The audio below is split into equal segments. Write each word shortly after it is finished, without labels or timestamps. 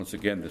Once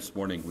again, this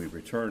morning we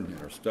return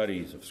in our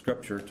studies of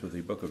Scripture to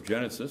the book of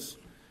Genesis.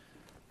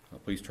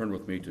 Please turn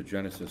with me to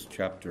Genesis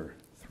chapter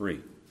 3.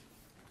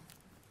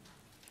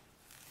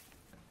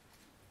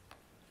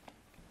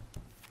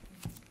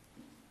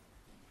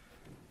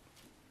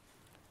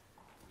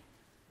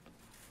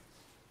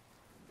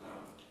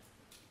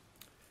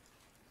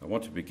 I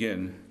want to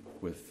begin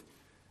with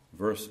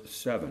verse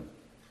 7.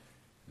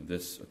 And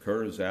this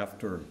occurs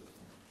after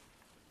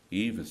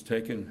Eve has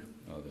taken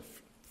the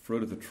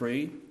fruit of the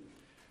tree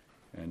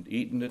and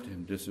eaten it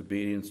in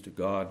disobedience to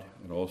God,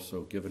 and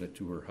also given it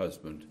to her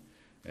husband,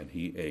 and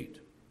he ate.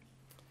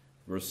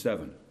 Verse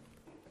 7.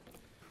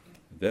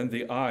 Then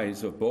the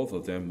eyes of both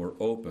of them were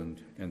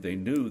opened, and they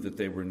knew that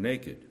they were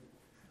naked.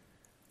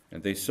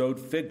 And they sewed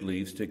fig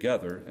leaves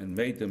together and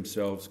made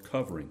themselves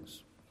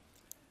coverings.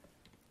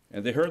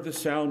 And they heard the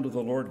sound of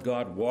the Lord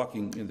God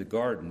walking in the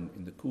garden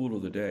in the cool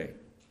of the day.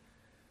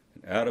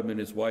 And Adam and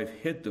his wife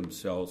hid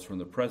themselves from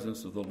the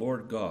presence of the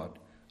Lord God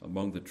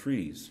among the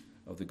trees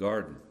of the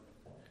garden.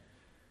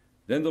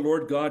 Then the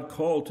Lord God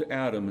called to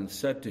Adam and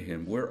said to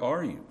him, "Where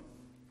are you?"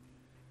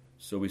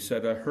 So he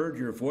said, "I heard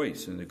your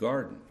voice in the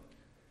garden,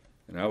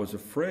 and I was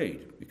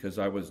afraid because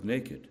I was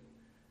naked,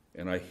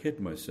 and I hid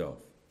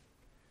myself."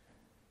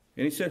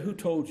 And he said, "Who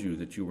told you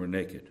that you were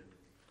naked?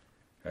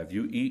 Have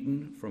you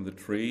eaten from the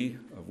tree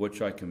of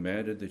which I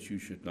commanded that you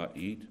should not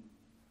eat?"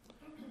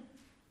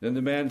 Then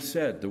the man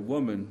said, "The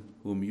woman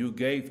whom you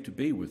gave to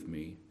be with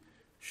me,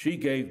 she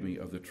gave me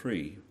of the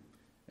tree,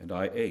 and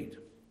I ate."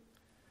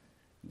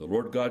 The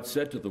Lord God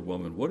said to the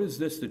woman, "What is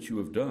this that you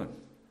have done?"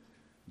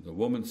 And the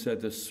woman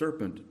said, "The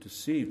serpent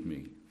deceived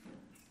me,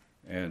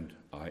 and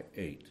I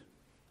ate."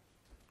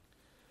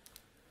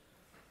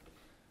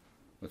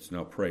 Let's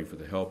now pray for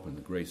the help and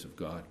the grace of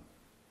God.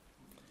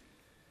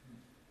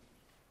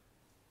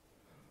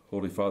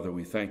 Holy Father,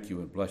 we thank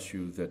you and bless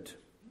you that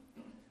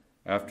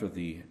after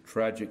the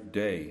tragic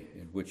day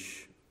in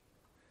which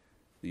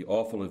the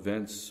awful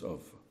events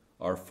of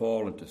our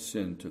fall into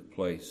sin took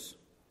place,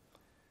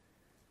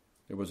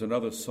 there was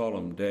another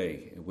solemn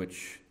day in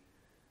which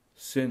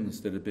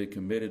sins that had been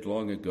committed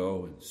long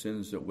ago and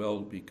sins that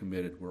will be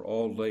committed were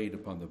all laid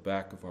upon the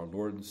back of our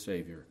Lord and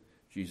Savior,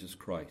 Jesus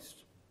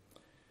Christ.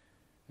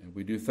 And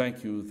we do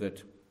thank you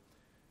that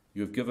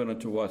you have given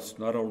unto us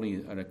not only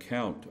an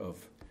account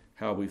of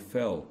how we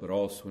fell, but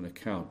also an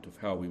account of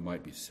how we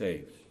might be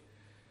saved.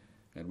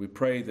 And we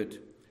pray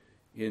that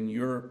in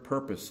your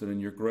purpose and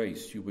in your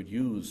grace, you would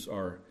use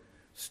our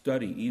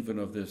study even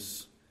of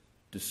this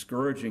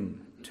discouraging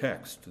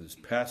text, this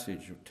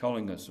passage of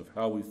telling us of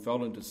how we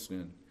fell into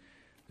sin,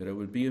 that it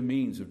would be a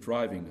means of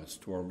driving us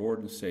to our Lord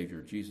and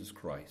Savior, Jesus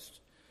Christ.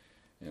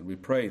 And we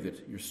pray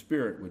that your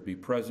Spirit would be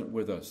present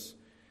with us,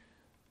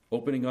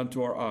 opening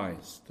unto our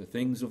eyes the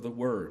things of the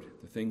Word,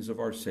 the things of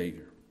our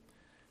Savior,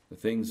 the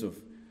things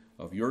of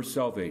your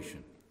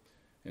salvation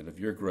and of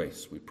your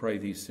grace. We pray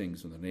these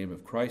things in the name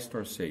of Christ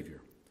our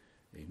Savior.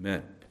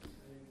 Amen.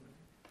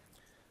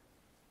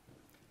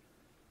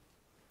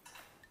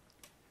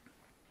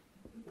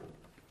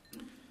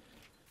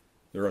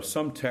 There are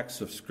some texts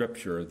of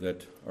Scripture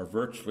that are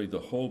virtually the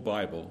whole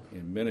Bible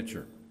in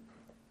miniature.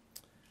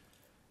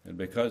 And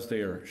because they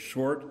are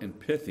short and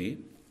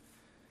pithy,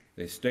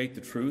 they state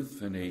the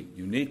truth in a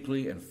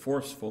uniquely and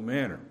forceful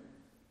manner.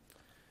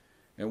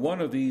 And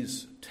one of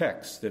these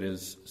texts that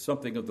is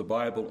something of the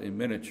Bible in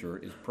miniature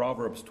is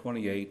Proverbs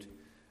 28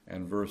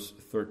 and verse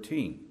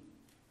 13.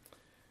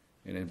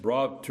 And in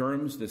broad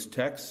terms, this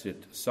text,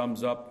 it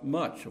sums up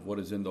much of what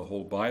is in the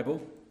whole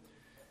Bible.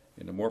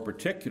 In the more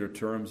particular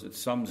terms, it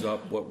sums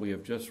up what we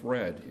have just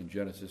read in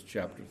Genesis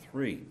chapter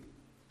 3.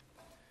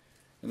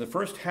 In the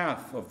first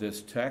half of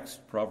this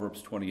text,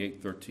 Proverbs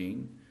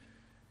 28:13,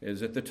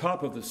 is at the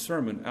top of the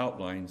sermon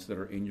outlines that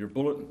are in your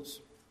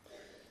bulletins.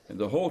 And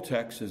the whole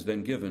text is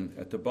then given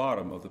at the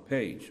bottom of the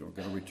page. We're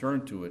going to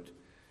return to it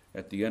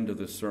at the end of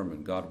the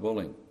sermon, God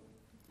willing.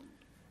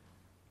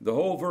 The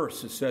whole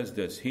verse, it says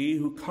this: "He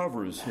who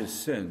covers his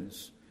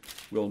sins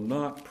will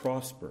not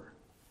prosper,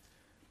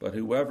 but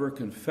whoever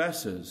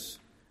confesses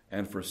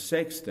and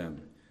forsakes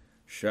them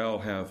shall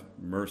have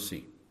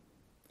mercy."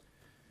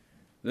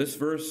 This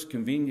verse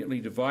conveniently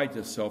divides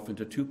itself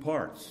into two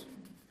parts.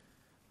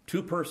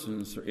 Two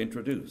persons are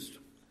introduced.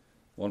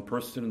 One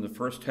person in the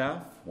first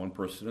half, one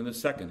person in the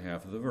second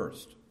half of the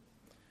verse.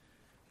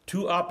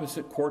 Two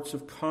opposite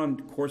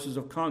courses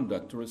of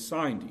conduct are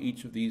assigned to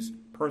each of these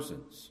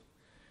persons.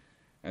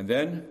 And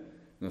then,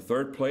 in the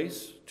third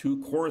place,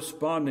 two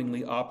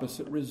correspondingly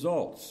opposite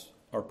results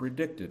are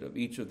predicted of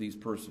each of these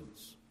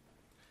persons.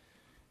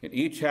 In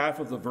each half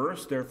of the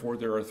verse, therefore,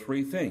 there are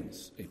three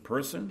things: a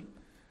person,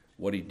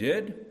 what he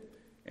did,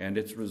 and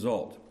its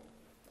result.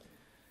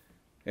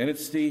 And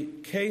it's the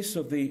case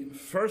of the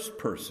first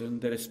person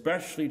that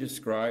especially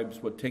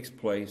describes what takes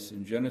place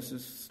in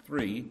Genesis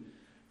 3,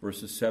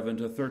 verses 7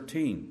 to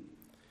 13.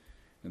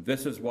 And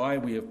this is why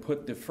we have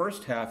put the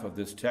first half of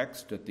this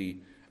text at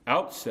the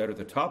outset, at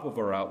the top of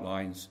our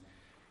outlines: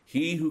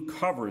 "He who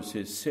covers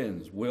his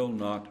sins will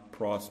not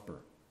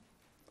prosper."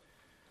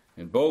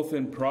 And both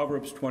in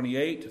Proverbs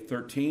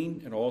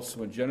 28:13 and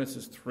also in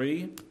Genesis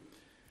 3,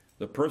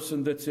 the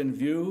person that's in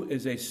view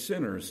is a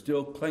sinner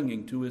still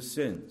clinging to his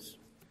sins.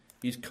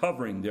 He's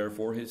covering,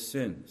 therefore, his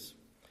sins.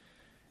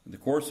 And the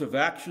course of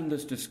action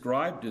that's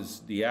described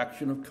is the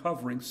action of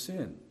covering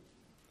sin.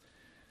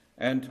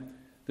 And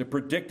the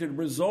predicted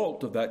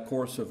result of that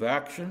course of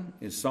action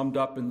is summed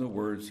up in the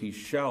words, he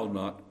shall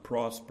not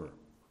prosper.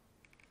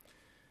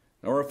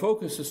 Now, our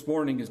focus this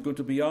morning is going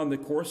to be on the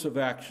course of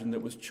action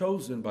that was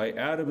chosen by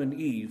Adam and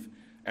Eve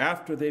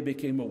after they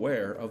became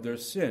aware of their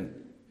sin.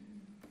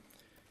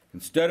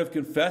 Instead of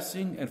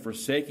confessing and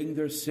forsaking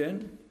their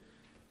sin,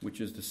 which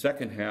is the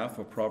second half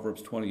of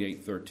Proverbs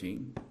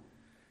 28:13,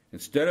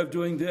 instead of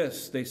doing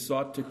this, they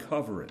sought to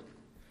cover it.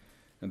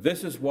 And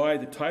this is why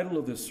the title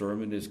of this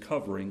sermon is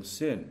Covering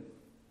Sin.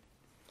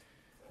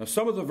 Now,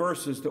 some of the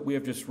verses that we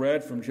have just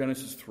read from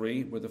Genesis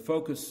 3 were the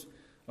focus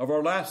of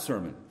our last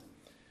sermon.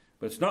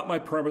 But it's not my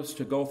purpose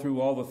to go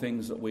through all the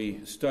things that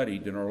we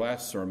studied in our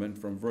last sermon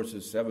from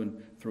verses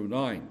 7 through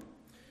 9.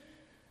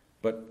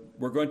 But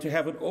we're going to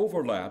have an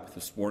overlap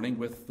this morning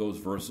with those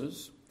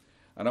verses.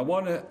 And I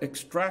want to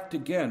extract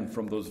again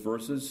from those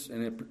verses,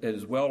 and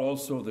as well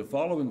also the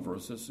following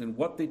verses, and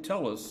what they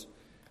tell us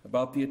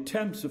about the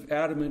attempts of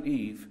Adam and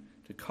Eve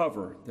to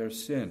cover their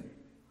sin.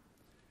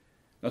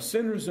 Now,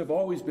 sinners have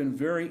always been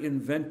very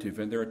inventive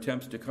in their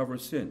attempts to cover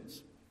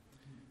sins.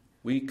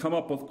 We come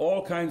up with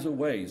all kinds of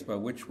ways by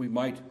which we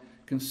might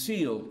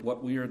conceal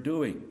what we are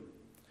doing.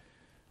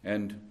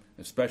 And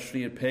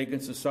especially in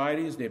pagan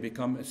societies, they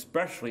become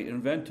especially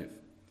inventive.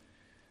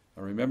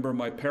 I remember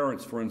my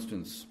parents, for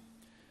instance,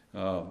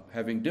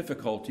 having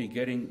difficulty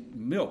getting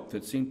milk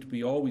that seemed to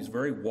be always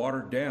very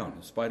watered down,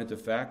 in spite of the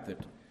fact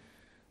that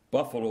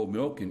buffalo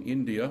milk in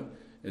India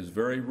is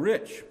very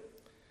rich.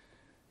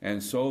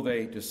 And so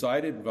they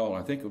decided, well,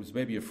 I think it was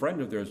maybe a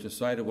friend of theirs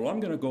decided, well, I'm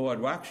going to go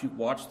and actually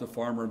watch the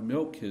farmer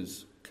milk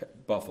his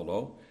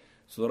buffalo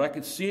so that I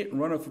could see it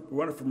and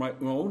run it from my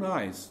own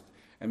eyes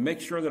and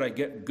make sure that I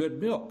get good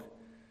milk.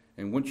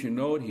 And once you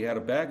know it, he had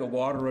a bag of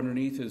water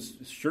underneath his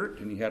shirt,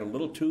 and he had a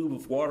little tube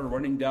of water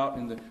running down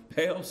in the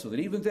pail, so that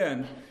even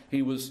then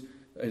he was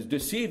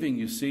deceiving,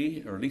 you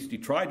see, or at least he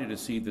tried to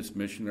deceive this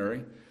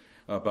missionary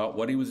about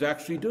what he was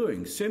actually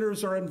doing.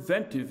 Sinners are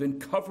inventive in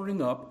covering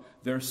up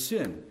their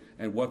sin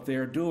and what they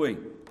are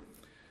doing.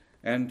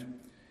 And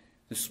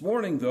this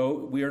morning, though,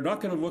 we are not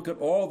going to look at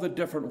all the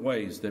different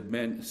ways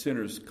that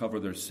sinners cover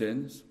their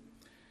sins,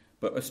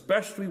 but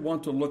especially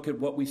want to look at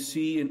what we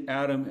see in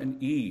Adam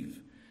and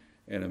Eve,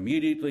 and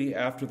immediately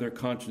after their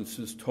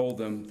consciences told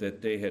them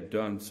that they had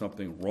done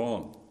something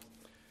wrong.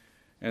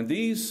 And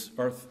these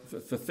are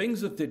the things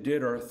that they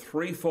did are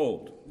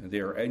threefold, and they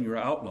are in your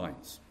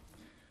outlines: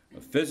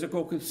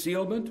 physical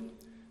concealment,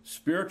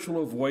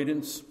 spiritual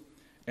avoidance,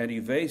 and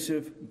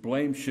evasive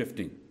blame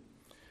shifting.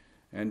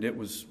 And it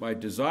was my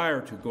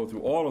desire to go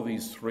through all of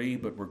these three,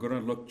 but we're going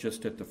to look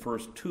just at the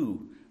first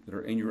two that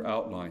are in your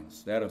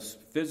outlines. That is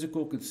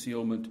physical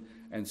concealment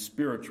and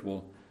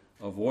spiritual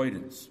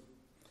avoidance.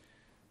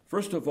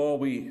 First of all,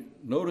 we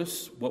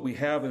notice what we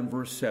have in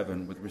verse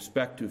 7 with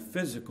respect to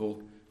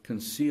physical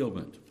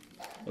concealment.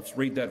 Let's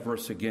read that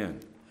verse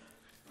again.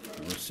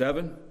 Verse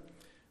 7,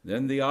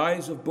 then the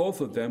eyes of both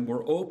of them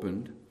were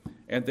opened,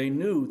 and they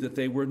knew that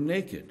they were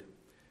naked.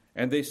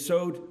 And they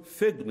sewed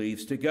fig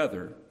leaves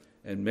together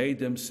and made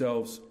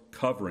themselves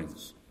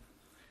coverings.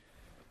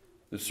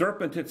 The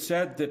serpent had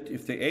said that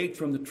if they ate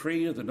from the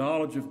tree of the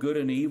knowledge of good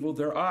and evil,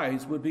 their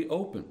eyes would be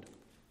opened.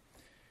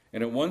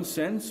 And in one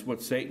sense,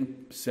 what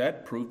Satan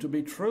said proved to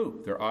be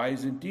true. Their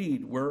eyes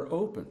indeed were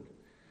opened.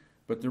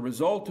 But the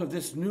result of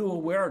this new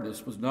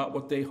awareness was not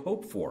what they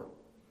hoped for.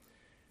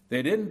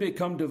 They didn't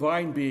become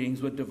divine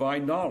beings with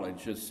divine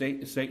knowledge, as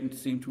Satan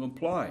seemed to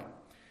imply.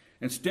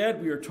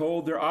 Instead, we are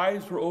told their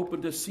eyes were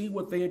open to see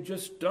what they had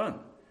just done.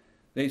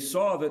 They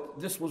saw that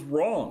this was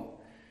wrong.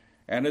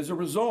 And as a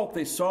result,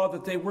 they saw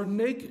that they were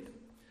naked.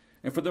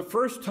 And for the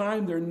first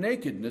time, their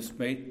nakedness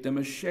made them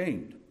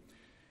ashamed.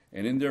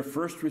 And in their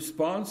first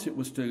response, it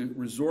was to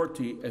resort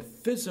to a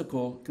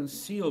physical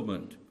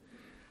concealment.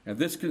 And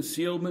this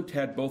concealment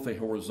had both a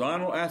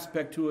horizontal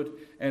aspect to it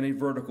and a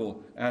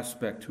vertical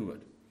aspect to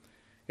it.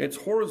 Its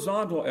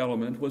horizontal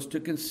element was to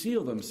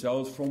conceal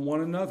themselves from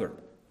one another.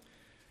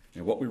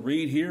 And what we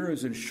read here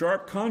is in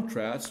sharp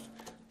contrast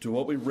to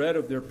what we read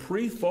of their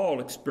pre-fall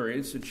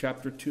experience in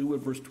chapter 2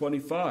 and verse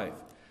 25.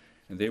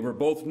 And they were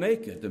both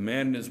naked, the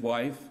man and his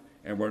wife,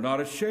 and were not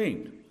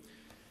ashamed.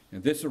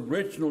 And this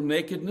original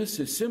nakedness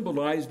has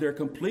symbolized their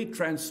complete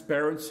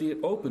transparency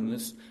and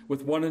openness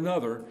with one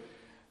another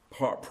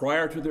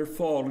prior to their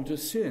fall into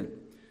sin.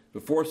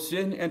 Before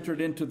sin entered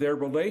into their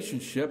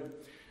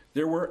relationship,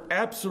 there were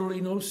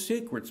absolutely no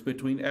secrets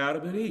between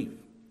Adam and Eve.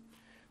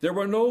 There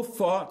were no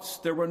thoughts,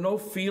 there were no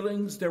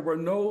feelings, there were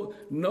no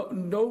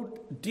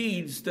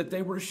deeds that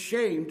they were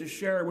ashamed to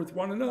share with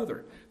one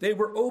another. They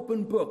were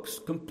open books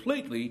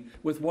completely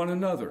with one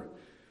another.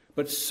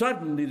 But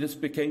suddenly this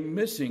became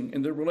missing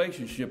in the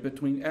relationship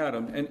between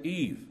Adam and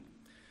Eve.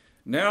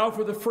 Now,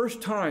 for the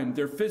first time,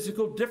 their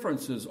physical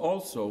differences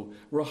also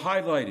were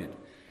highlighted.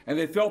 and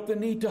they felt the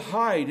need to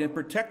hide and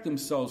protect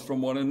themselves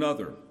from one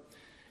another.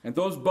 And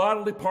those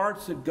bodily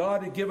parts that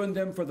God had given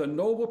them for the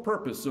noble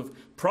purpose of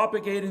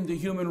propagating the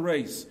human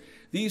race,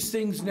 these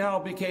things now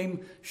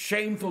became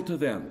shameful to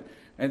them,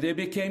 and they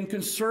became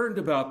concerned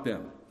about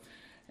them.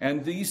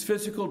 And these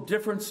physical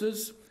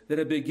differences that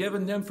had been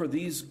given them for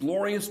these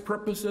glorious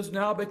purposes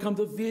now become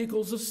the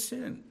vehicles of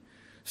sin.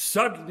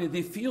 Suddenly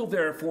they feel,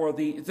 therefore,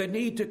 the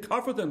need to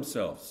cover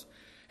themselves.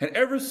 And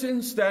ever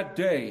since that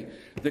day,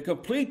 the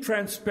complete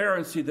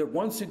transparency that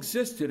once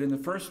existed in the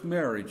first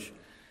marriage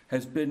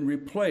has been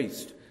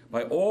replaced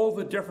by all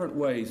the different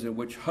ways in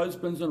which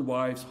husbands and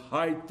wives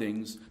hide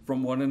things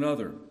from one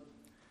another.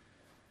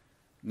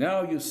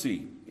 Now you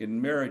see,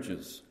 in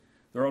marriages,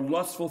 there are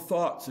lustful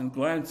thoughts and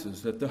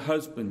glances that the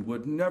husband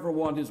would never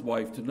want his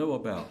wife to know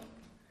about.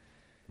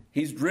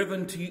 He's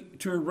driven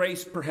to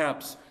erase,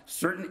 perhaps,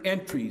 certain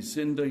entries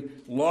in the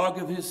log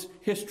of his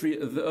history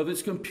of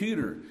his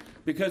computer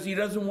because he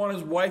doesn't want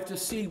his wife to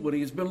see what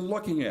he has been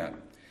looking at.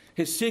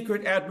 His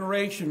secret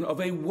admiration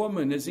of a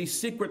woman is a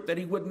secret that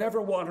he would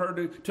never want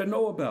her to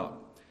know about.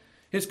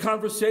 His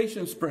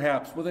conversations,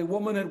 perhaps, with a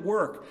woman at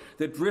work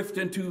that drift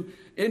into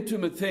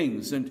intimate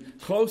things and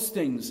close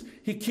things,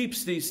 he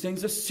keeps these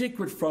things a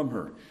secret from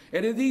her.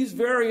 And in these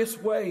various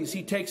ways,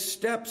 he takes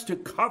steps to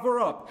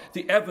cover up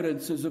the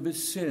evidences of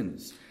his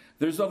sins.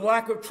 There's a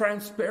lack of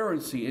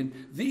transparency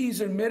in these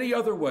and many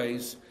other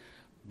ways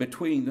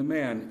between the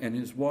man and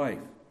his wife.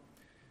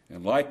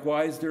 And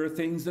likewise, there are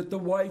things that the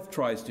wife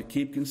tries to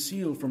keep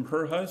concealed from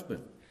her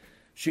husband.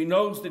 She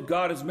knows that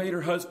God has made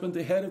her husband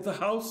the head of the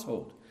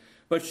household,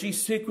 but she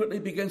secretly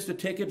begins to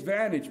take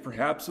advantage,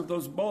 perhaps, of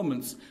those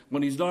moments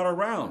when he's not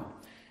around.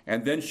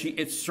 And then she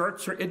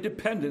asserts her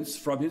independence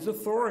from his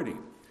authority.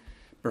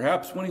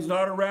 Perhaps when he's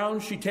not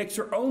around, she takes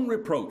her own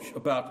reproach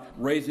about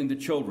raising the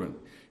children.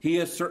 He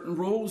has certain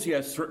rules, he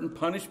has certain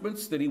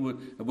punishments that he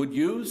would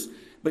use,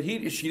 but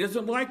she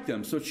doesn't like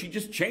them, so she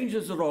just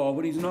changes it all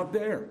when he's not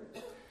there.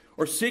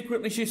 Or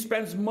secretly she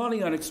spends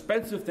money on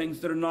expensive things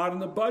that are not in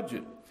the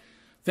budget,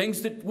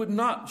 things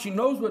that she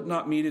knows would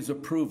not meet his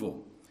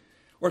approval.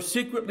 Or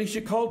secretly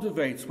she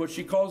cultivates what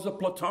she calls a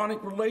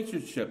platonic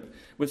relationship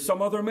with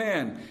some other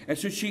man, and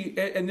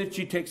then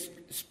she takes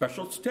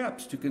special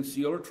steps to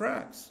conceal her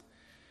tracks.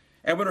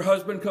 And when her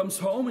husband comes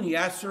home and he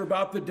asks her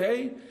about the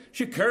day,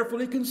 she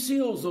carefully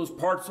conceals those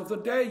parts of the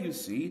day, you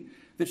see,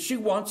 that she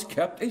once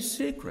kept a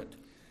secret.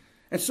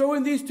 And so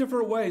in these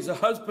different ways, a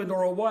husband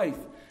or a wife,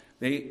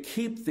 they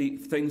keep the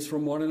things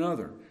from one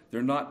another.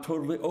 They're not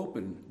totally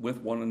open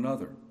with one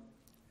another.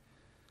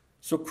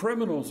 So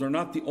criminals are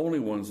not the only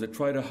ones that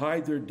try to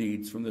hide their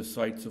deeds from the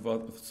sight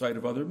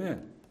of other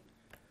men.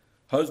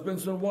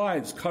 Husbands and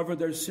wives cover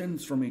their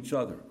sins from each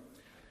other.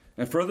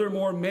 And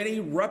furthermore, many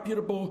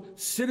reputable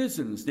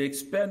citizens, they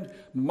expend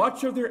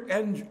much of their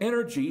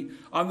energy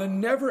on the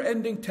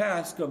never-ending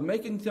task of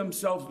making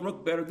themselves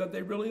look better than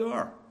they really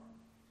are.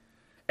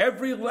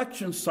 Every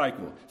election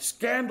cycle,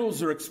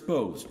 scandals are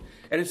exposed.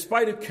 And in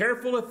spite of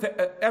careful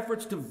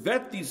efforts to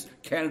vet these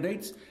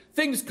candidates,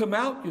 things come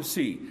out, you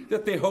see,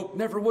 that they hoped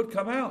never would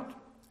come out.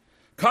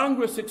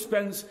 Congress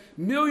expends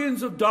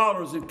millions of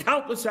dollars and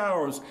countless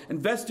hours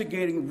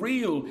investigating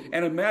real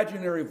and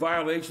imaginary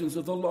violations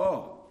of the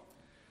law.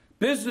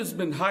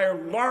 Businessmen hire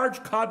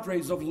large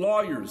cadres of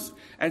lawyers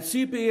and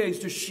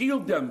CPAs to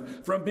shield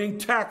them from being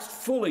taxed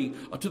fully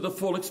to the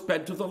full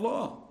extent of the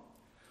law.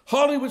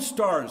 Hollywood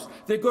stars,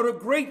 they go to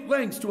great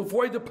lengths to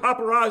avoid the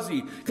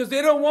paparazzi because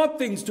they don't want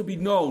things to be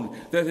known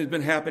that have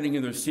been happening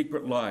in their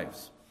secret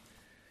lives.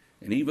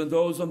 And even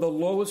those on the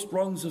lowest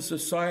rungs of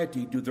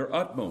society do their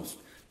utmost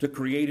to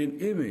create an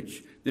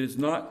image that is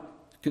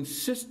not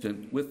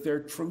consistent with their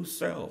true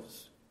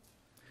selves.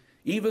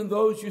 Even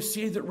those you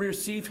see that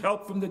receive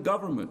help from the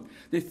government,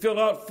 they fill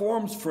out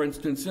forms, for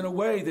instance, in a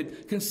way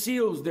that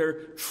conceals their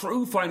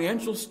true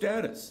financial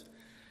status.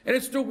 And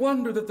it's no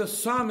wonder that the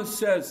psalmist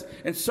says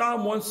in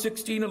Psalm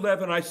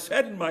 116:11, I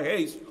said in my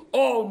haste,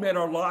 all men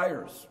are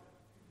liars.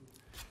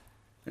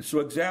 And so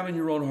examine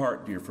your own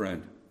heart, dear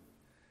friend.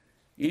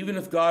 Even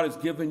if God has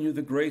given you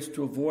the grace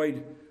to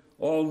avoid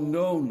all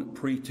known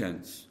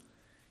pretense,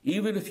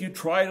 even if you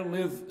try to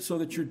live so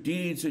that your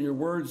deeds and your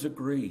words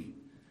agree,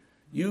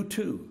 you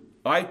too,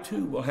 I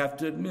too, will have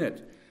to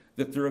admit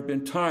that there have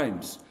been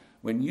times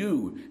when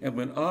you and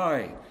when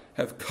I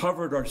have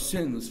covered our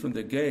sins from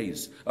the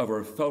gaze of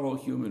our fellow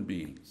human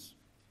beings.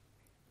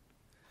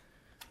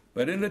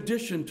 But in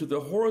addition to the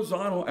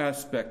horizontal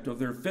aspect of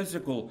their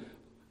physical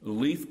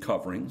leaf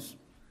coverings,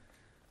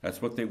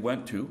 that's what they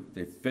went to.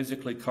 They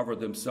physically covered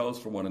themselves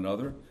from one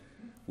another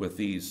with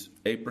these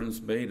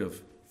aprons made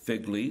of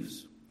fig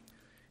leaves.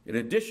 In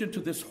addition to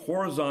this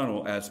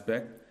horizontal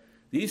aspect,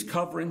 these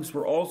coverings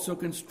were also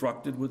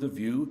constructed with a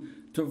view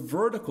to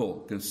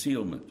vertical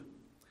concealment.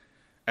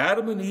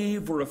 Adam and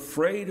Eve were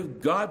afraid of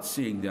God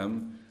seeing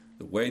them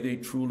the way they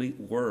truly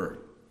were.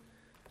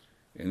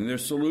 And in their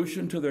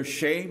solution to their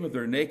shame of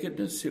their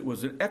nakedness, it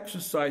was an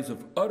exercise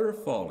of utter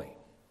folly.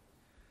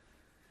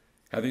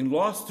 Having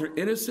lost their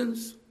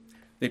innocence,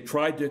 they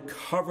tried to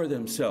cover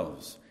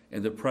themselves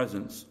in the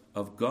presence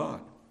of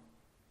God.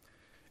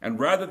 And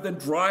rather than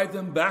drive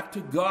them back to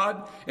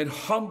God in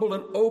humble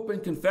and open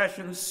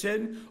confession of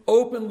sin,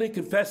 openly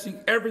confessing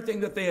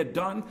everything that they had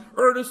done,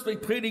 earnestly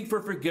pleading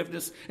for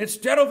forgiveness,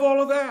 instead of all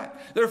of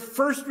that, their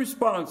first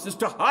response is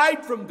to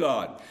hide from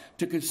God,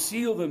 to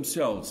conceal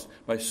themselves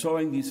by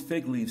sewing these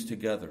fig leaves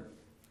together.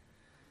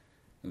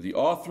 And the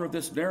author of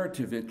this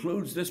narrative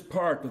includes this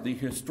part of the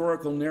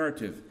historical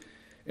narrative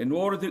in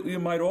order that we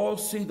might all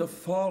see the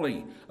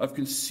folly of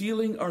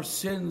concealing our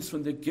sins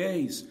from the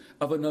gaze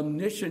of an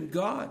omniscient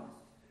God.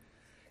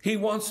 He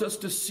wants us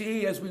to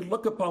see, as we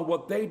look upon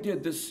what they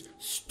did, this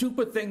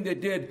stupid thing they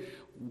did,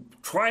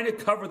 trying to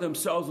cover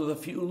themselves with a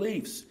few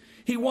leaves.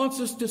 He wants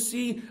us to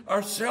see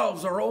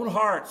ourselves, our own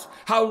hearts,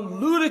 how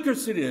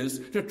ludicrous it is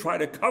to try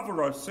to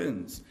cover our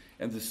sins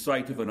in the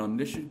sight of an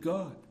omniscient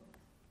God.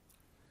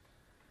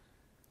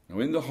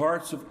 Now, in the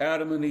hearts of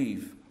Adam and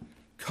Eve,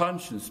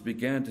 conscience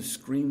began to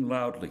scream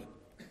loudly.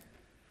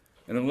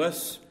 And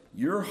unless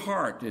your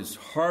heart is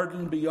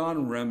hardened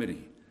beyond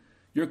remedy,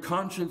 your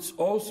conscience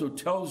also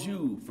tells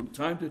you from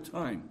time to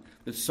time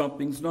that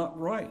something's not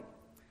right.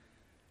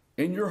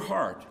 In your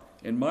heart,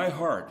 in my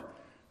heart,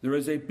 there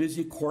is a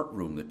busy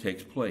courtroom that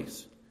takes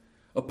place.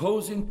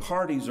 Opposing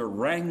parties are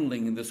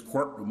wrangling in this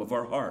courtroom of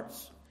our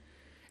hearts.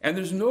 And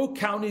there's no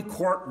county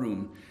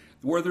courtroom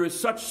where there is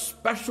such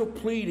special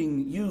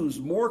pleading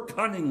used more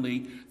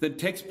cunningly than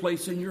takes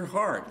place in your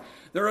heart.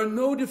 There are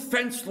no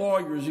defense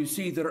lawyers, you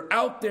see, that are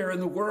out there in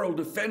the world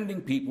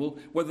defending people,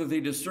 whether they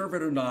deserve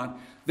it or not,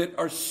 that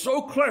are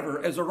so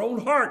clever as our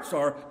own hearts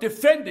are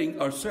defending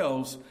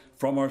ourselves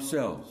from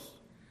ourselves.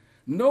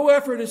 No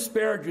effort is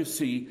spared, you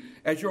see,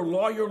 as your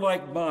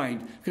lawyer-like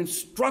mind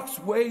constructs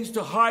ways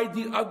to hide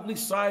the ugly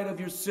side of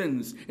your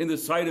sins in the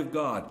sight of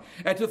God,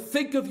 and to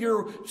think of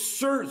your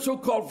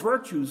so-called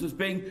virtues as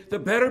being the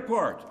better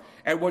part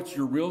and what's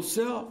your real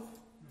self.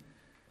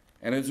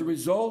 And as a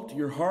result,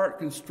 your heart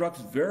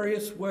constructs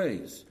various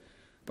ways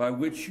by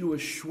which you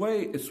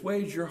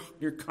assuage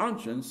your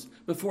conscience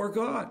before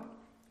God.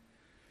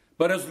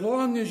 But as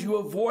long as you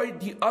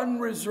avoid the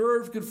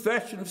unreserved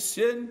confession of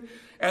sin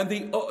and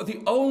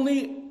the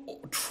only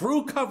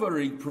true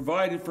covering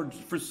provided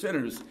for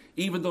sinners,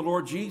 even the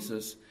Lord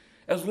Jesus,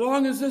 as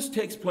long as this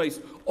takes place,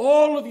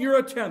 all of your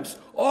attempts,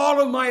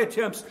 all of my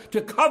attempts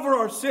to cover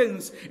our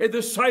sins in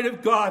the sight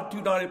of God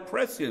do not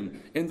impress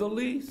him in the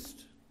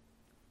least.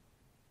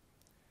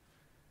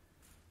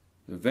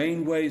 The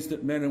vain ways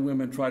that men and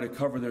women try to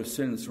cover their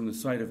sins from the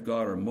sight of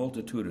God are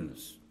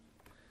multitudinous.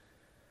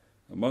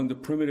 Among the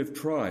primitive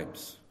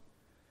tribes,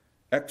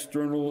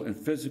 external and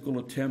physical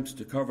attempts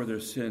to cover their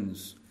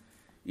sins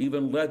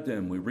even led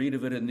them, we read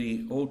of it in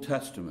the Old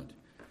Testament,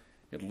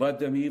 it led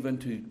them even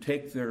to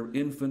take their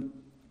infant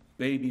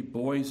baby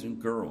boys and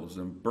girls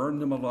and burn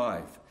them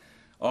alive,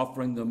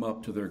 offering them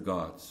up to their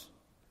gods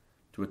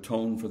to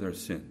atone for their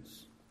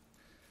sins.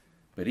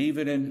 But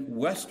even in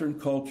Western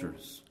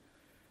cultures,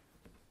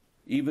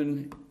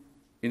 even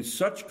in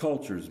such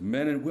cultures,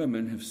 men and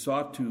women have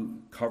sought to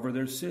cover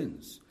their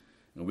sins.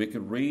 And we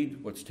can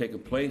read what's taken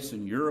place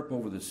in Europe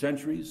over the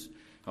centuries,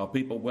 how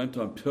people went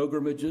on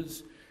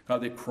pilgrimages, how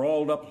they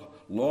crawled up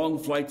long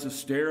flights of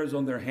stairs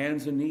on their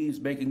hands and knees,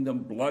 making them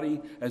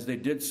bloody as they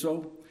did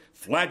so,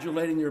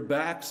 flagellating their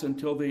backs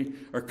until they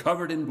are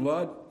covered in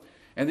blood.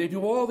 And they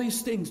do all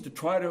these things to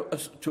try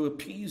to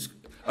appease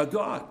a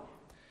God.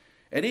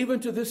 And even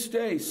to this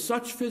day,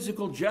 such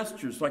physical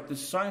gestures like the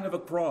sign of a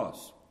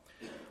cross,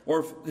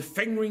 or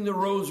fingering the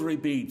rosary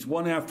beads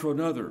one after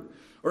another,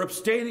 or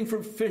abstaining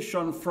from fish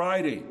on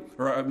Friday,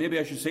 or maybe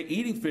I should say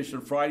eating fish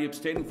on Friday,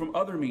 abstaining from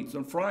other meats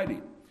on Friday.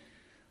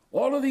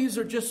 All of these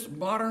are just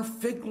modern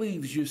fig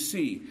leaves, you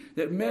see,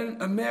 that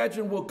men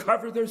imagine will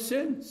cover their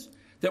sins,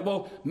 that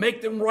will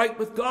make them right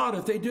with God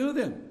if they do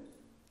them.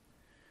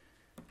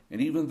 And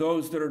even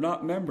those that are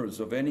not members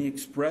of any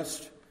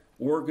expressed,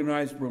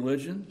 organized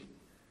religion,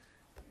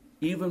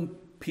 even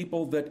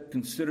people that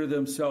consider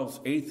themselves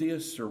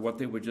atheists, or what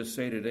they would just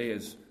say today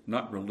is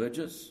not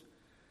religious,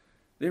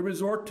 they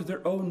resort to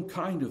their own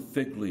kind of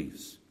fig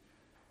leaves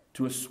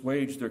to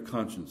assuage their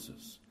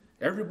consciences.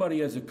 Everybody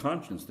has a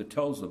conscience that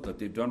tells them that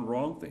they've done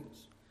wrong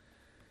things.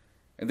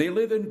 And they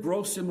live in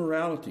gross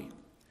immorality.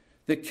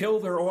 They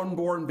kill their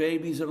unborn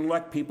babies and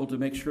elect people to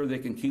make sure they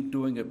can keep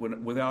doing it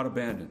without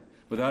abandon,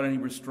 without any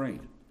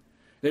restraint.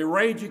 They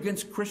rage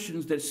against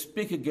Christians that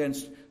speak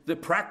against the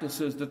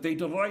practices that they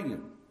delight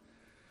in.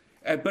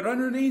 But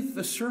underneath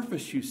the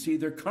surface, you see,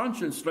 their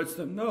conscience lets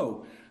them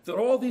know that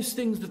all these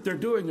things that they're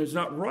doing is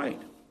not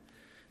right.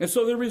 And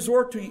so they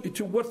resort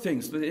to what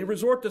things? They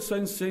resort to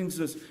things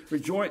as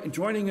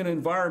joining an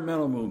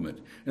environmental movement.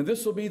 And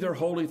this will be their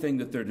holy thing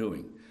that they're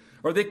doing.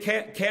 Or they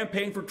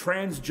campaign for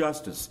trans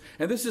justice.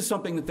 And this is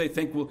something that they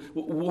think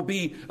will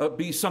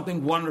be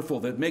something wonderful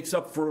that makes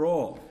up for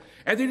all.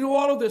 And they do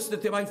all of this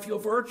that they might feel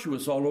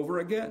virtuous all over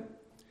again.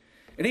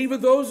 And even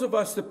those of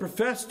us that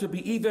profess to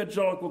be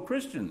evangelical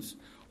Christians,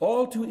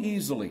 all too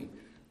easily,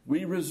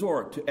 we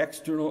resort to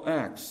external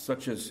acts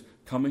such as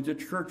coming to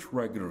church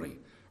regularly,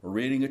 or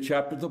reading a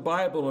chapter of the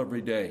Bible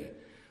every day,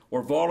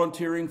 or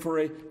volunteering for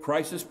a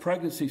crisis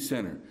pregnancy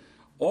center,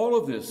 All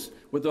of this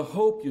with the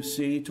hope, you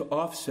see, to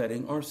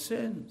offsetting our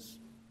sins.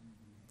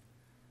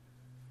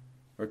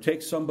 Or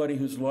take somebody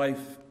whose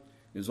life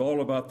is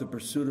all about the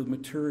pursuit of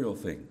material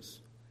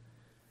things.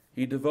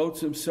 He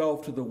devotes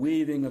himself to the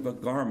weaving of a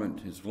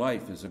garment. His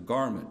life is a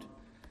garment,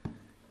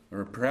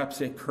 or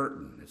perhaps a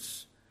curtain.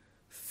 It's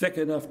thick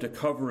enough to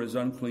cover his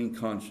unclean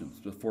conscience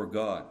before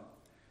God.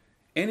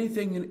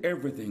 Anything and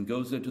everything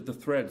goes into the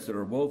threads that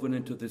are woven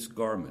into this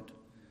garment.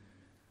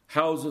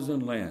 Houses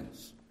and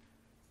lands,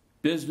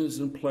 business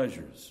and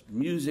pleasures,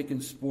 music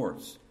and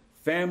sports,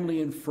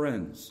 family and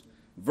friends,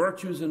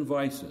 virtues and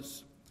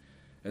vices.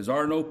 As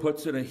Arnaud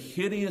puts it, a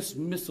hideous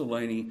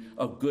miscellany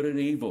of good and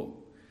evil.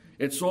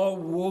 It's all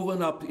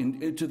woven up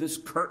into this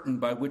curtain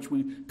by which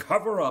we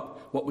cover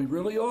up what we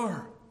really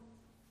are.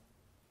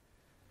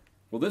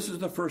 Well, this is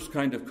the first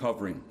kind of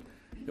covering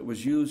that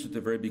was used at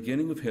the very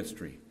beginning of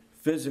history,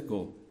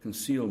 physical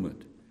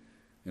concealment,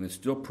 and is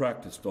still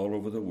practiced all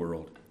over the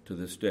world to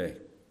this day.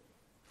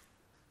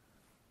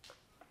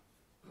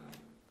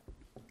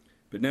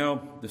 But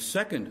now, the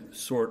second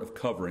sort of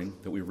covering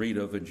that we read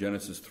of in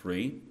Genesis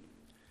 3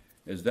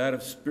 is that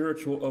of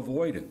spiritual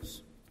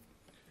avoidance.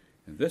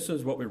 And this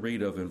is what we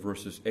read of in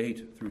verses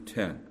 8 through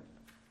 10.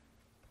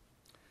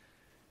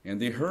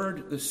 And they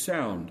heard the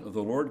sound of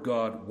the Lord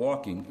God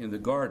walking in the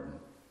garden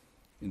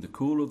in the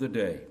cool of the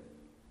day.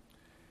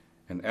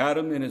 And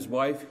Adam and his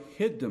wife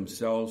hid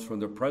themselves from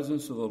the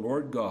presence of the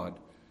Lord God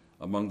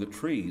among the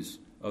trees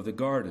of the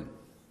garden.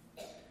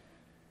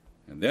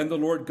 And then the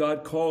Lord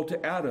God called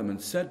to Adam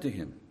and said to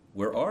him,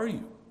 "Where are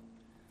you?"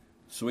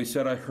 So he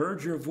said, "I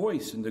heard your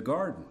voice in the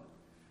garden,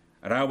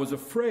 and I was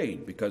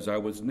afraid because I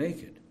was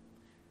naked,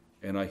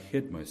 and I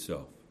hid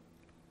myself."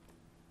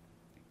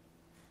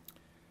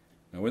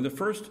 Now, in the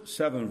first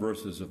 7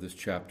 verses of this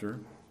chapter,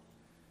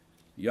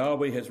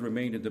 Yahweh has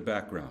remained in the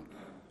background.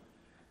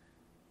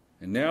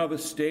 And now the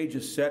stage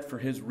is set for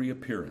his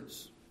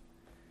reappearance.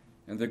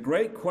 And the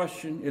great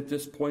question at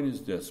this point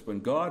is this: when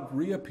God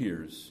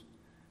reappears,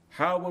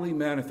 how will he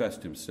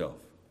manifest himself?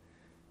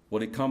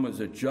 Will he come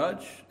as a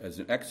judge, as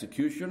an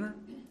executioner?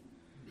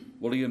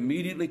 Will he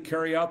immediately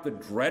carry out the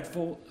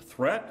dreadful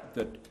threat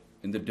that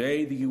in the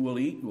day that you will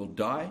eat, you will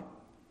die?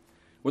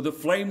 Will the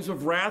flames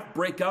of wrath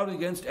break out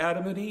against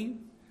Adam and Eve?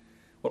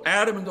 Will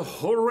Adam and the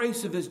whole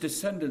race of his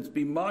descendants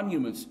be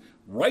monuments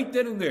right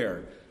then and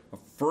there,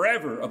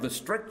 forever, of the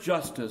strict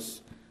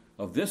justice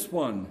of this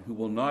one who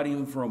will not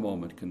even for a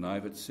moment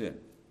connive at sin?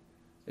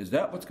 Is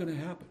that what's going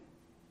to happen?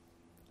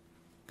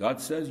 God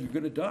says you're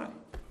going to die.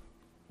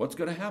 What's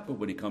going to happen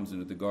when he comes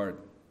into the garden?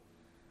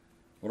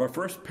 Well, our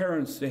first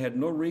parents, they had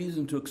no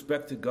reason to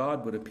expect that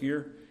God would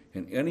appear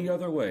in any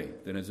other way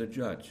than as a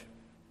judge.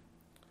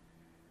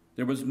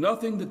 There was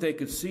nothing that they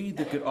could see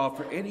that could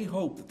offer any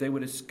hope that they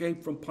would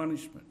escape from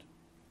punishment.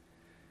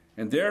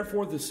 And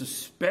therefore, the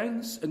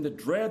suspense and the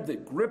dread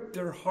that gripped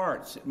their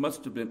hearts, it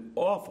must have been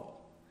awful.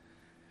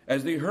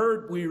 As they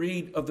heard, we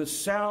read of the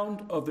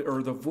sound of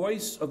the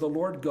voice of the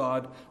Lord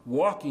God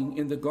walking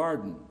in the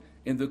garden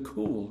in the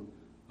cool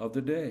of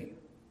the day.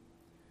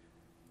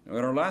 Now,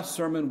 in our last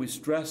sermon, we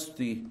stressed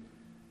the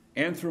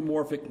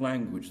anthropomorphic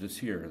language that's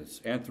here. It's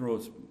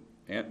anthros,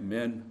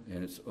 men,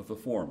 and it's of the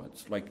form.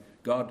 It's like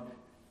God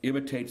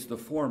imitates the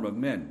form of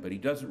men, but he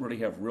doesn't really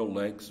have real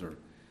legs or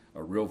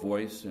a real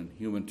voice in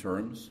human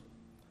terms.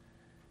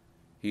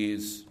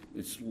 It's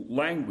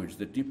language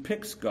that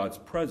depicts God's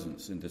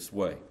presence in this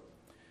way.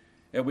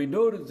 And we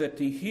noted that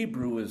the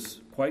Hebrew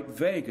is quite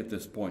vague at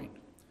this point.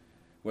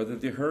 Whether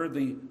they heard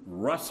the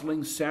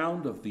rustling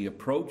sound of the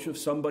approach of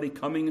somebody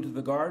coming into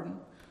the garden,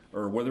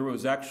 or whether it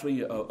was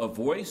actually a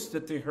voice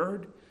that they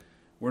heard,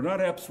 we're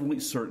not absolutely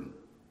certain.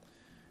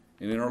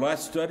 And in our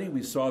last study,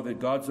 we saw that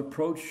God's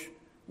approach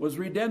was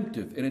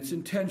redemptive in its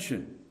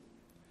intention.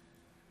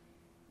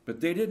 But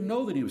they didn't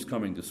know that he was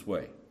coming this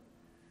way.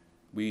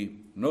 We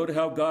noted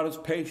how God is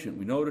patient.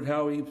 We noted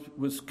how he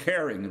was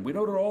caring. And we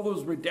noted all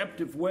those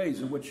redemptive ways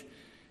in which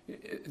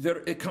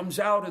it comes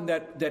out in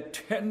that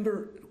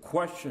tender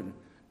question,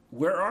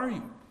 where are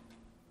you?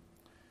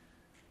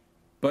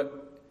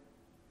 But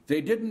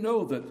they didn't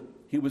know that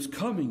he was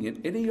coming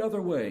in any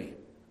other way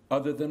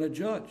other than a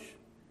judge.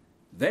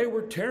 They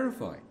were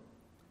terrified.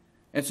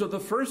 And so the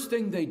first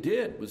thing they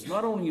did was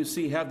not only, you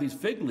see, have these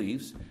fig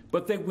leaves,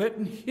 but they went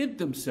and hid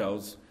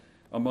themselves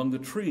among the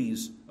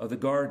trees of the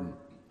garden.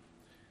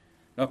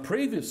 Now,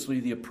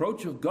 previously, the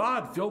approach of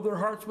God filled their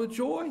hearts with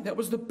joy. That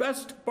was the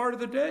best part of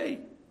the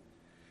day.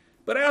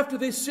 But after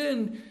they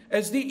sinned,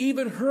 as they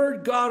even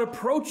heard God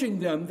approaching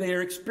them, they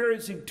are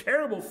experiencing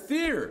terrible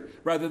fear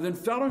rather than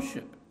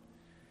fellowship.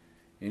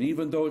 And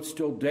even though it's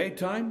still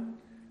daytime,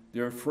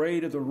 they're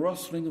afraid of the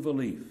rustling of a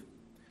leaf.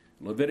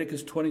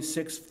 Leviticus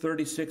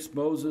 26:36,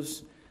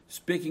 Moses,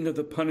 speaking of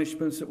the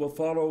punishments that will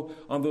follow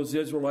on those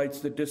Israelites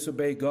that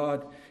disobey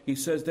God, he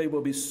says they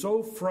will be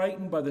so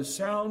frightened by the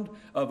sound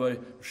of a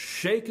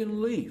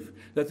shaken leaf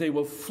that they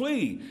will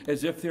flee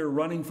as if they're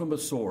running from a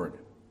sword.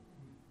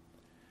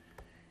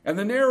 And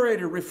the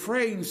narrator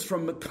refrains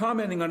from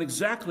commenting on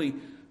exactly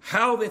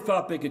how they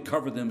thought they could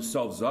cover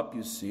themselves up,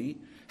 you see,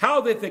 How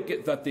they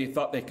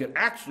thought they could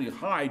actually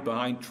hide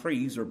behind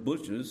trees or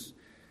bushes.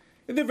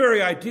 And the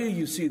very idea,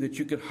 you see, that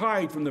you could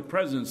hide from the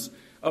presence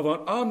of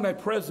an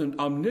omnipresent,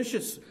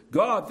 omniscient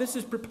God, this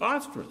is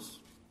preposterous.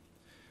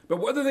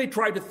 But whether they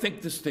tried to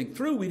think this thing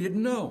through, we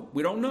didn't know.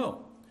 We don't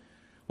know.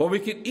 What we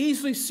can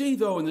easily see,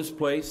 though, in this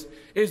place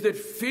is that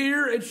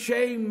fear and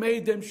shame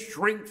made them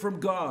shrink from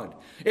God.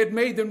 It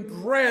made them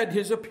dread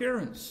his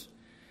appearance.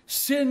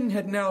 Sin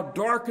had now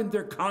darkened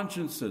their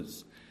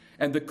consciences,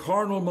 and the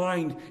carnal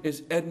mind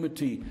is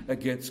enmity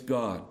against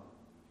God.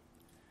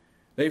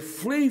 They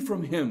flee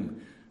from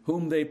him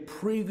whom they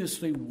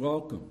previously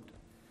welcomed.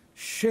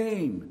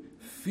 Shame,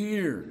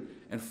 fear,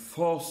 and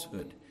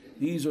falsehood,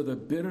 these are the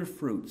bitter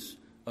fruits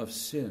of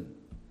sin.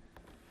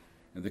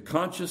 And the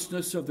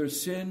consciousness of their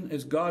sin,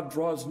 as God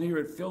draws near,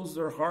 it fills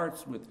their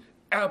hearts with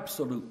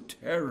absolute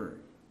terror.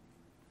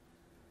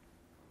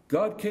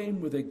 God came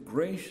with a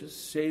gracious,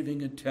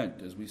 saving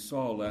intent, as we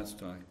saw last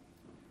time.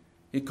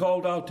 He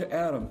called out to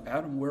Adam,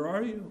 "Adam, where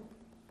are you?"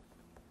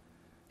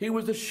 He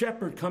was the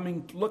shepherd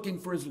coming, looking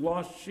for his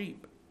lost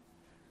sheep.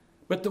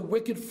 But the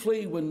wicked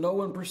flee when no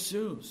one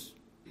pursues.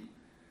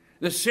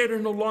 The sinner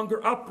no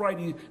longer upright,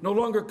 he no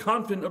longer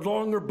confident, no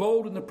longer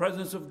bold in the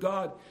presence of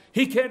God.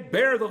 He can't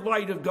bear the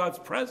light of God's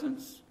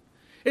presence.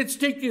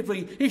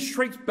 Instinctively, he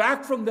shrinks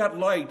back from that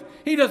light.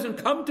 He doesn't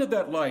come to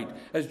that light,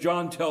 as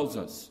John tells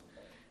us.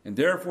 And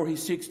therefore he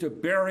seeks to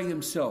bury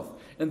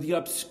himself in the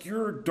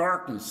obscure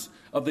darkness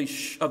of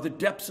the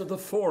depths of the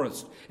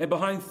forest and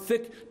behind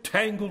thick,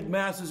 tangled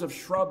masses of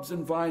shrubs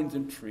and vines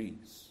and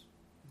trees.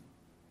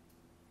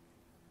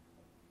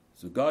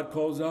 So God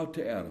calls out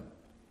to Adam,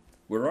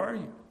 "Where are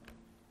you?"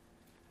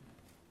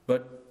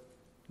 But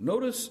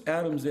notice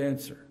Adam's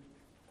answer.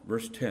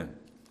 Verse 10.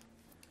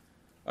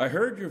 "I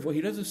heard your voice."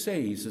 He doesn't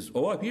say, he says,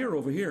 "Oh, I'm here,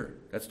 over here."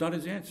 That's not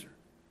his answer.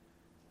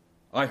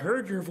 "I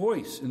heard your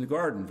voice in the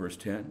garden," verse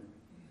 10.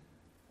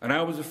 "And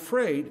I was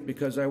afraid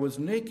because I was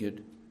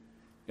naked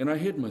and I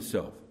hid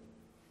myself."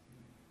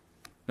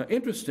 Now,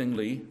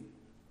 interestingly,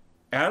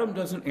 Adam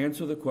doesn't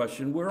answer the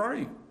question, "Where are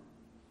you?"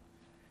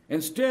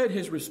 Instead,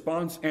 his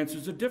response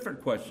answers a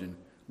different question.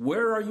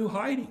 Where are you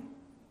hiding?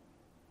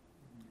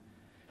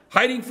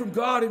 Hiding from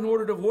God in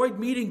order to avoid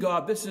meeting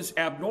God, this is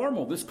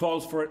abnormal. This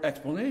calls for an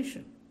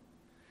explanation.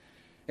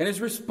 And his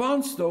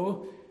response,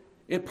 though,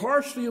 it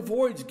partially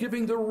avoids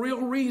giving the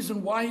real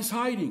reason why he's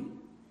hiding.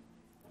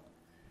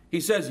 He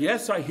says,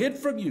 "Yes, I hid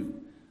from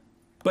you,"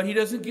 but he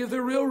doesn't give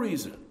the real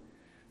reason.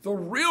 The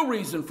real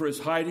reason for his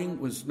hiding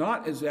was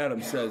not, as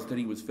Adam says, that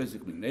he was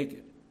physically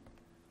naked.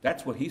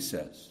 That's what he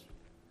says.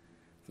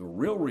 The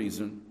real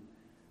reason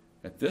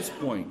at this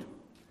point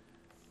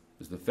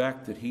is the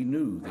fact that he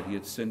knew that he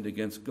had sinned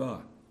against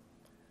God.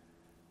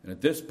 And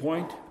at this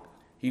point,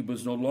 he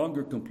was no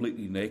longer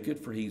completely naked,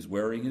 for he's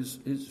wearing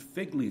his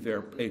fig leaf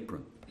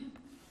apron.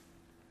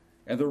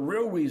 And the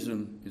real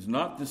reason is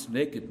not this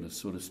nakedness,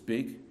 so to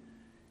speak.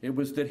 It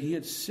was that he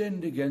had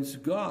sinned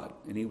against God,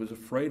 and he was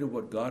afraid of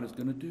what God is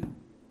going to do.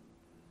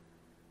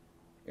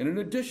 And in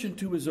addition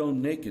to his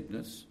own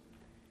nakedness,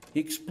 he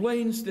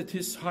explains that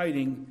his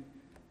hiding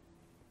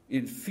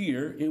in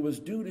fear, it was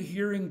due to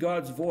hearing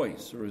God's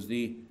voice, or as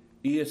the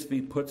ESV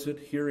puts it,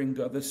 hearing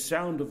God, the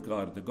sound of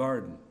God in the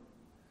garden.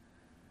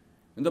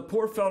 And the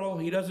poor fellow,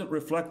 he doesn't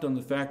reflect on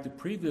the fact that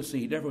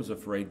previously he never was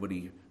afraid when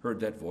he heard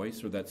that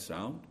voice or that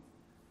sound.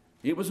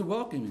 It was a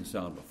welcoming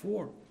sound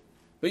before.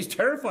 But he's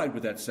terrified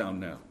with that sound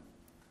now.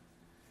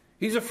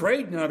 He's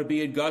afraid now to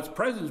be in God's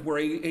presence where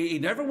he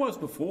never was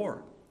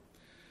before.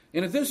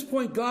 And at this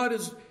point,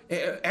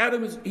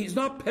 he's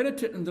not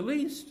penitent in the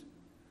least.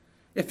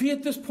 If he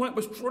at this point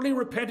was truly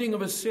repenting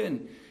of his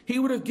sin, he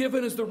would have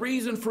given as the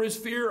reason for his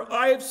fear,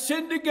 "I have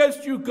sinned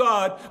against you,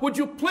 God. Would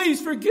you please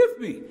forgive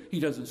me?"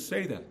 He doesn't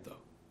say that, though.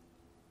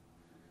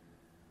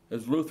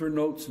 As Luther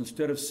notes,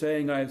 instead of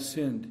saying, "I have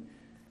sinned,"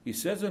 he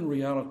says in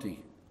reality,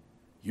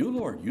 "You,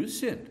 Lord, you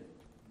sinned.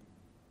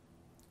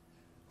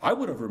 I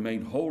would have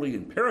remained holy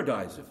in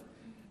paradise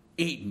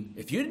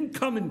if you didn't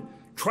come and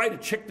try to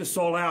check this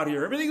all out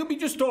here. Everything would be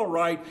just all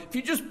right. If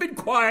you just been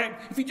quiet,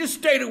 if you just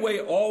stayed away,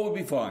 all would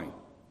be fine."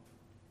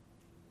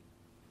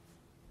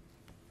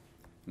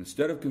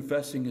 Instead of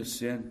confessing his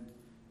sin,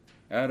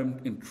 Adam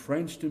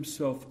entrenched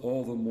himself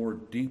all the more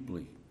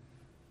deeply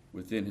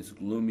within his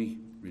gloomy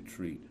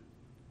retreat.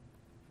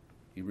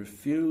 He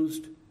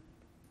refused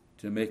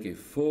to make a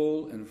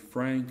full and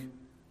frank,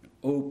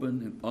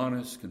 open and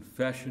honest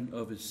confession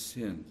of his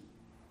sin.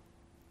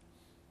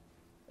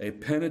 A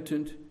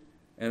penitent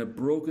and a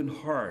broken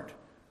heart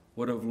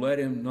would have led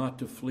him not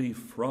to flee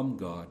from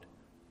God,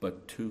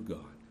 but to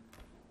God.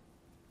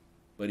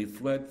 But he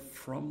fled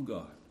from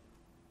God.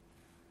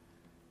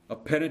 A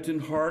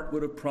penitent heart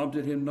would have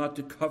prompted him not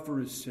to cover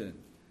his sin,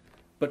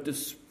 but to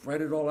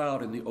spread it all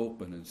out in the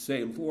open and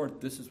say,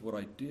 "Lord, this is what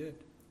I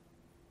did.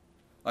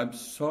 I'm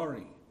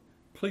sorry.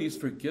 Please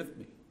forgive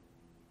me."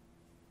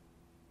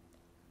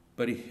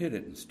 But he hid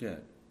it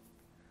instead.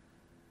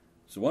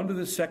 So under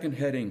the second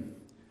heading,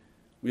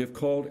 we have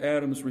called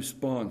Adam's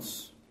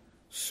response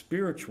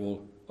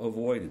spiritual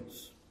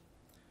avoidance.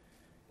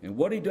 And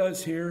what he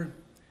does here,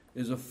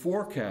 is a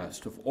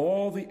forecast of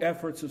all the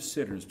efforts of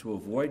sinners to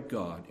avoid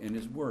God and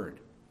His Word.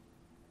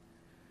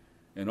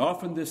 And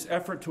often this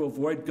effort to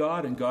avoid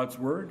God and God's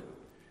Word,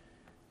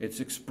 it's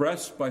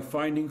expressed by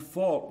finding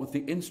fault with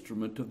the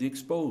instrument of the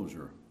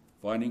exposure,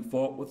 finding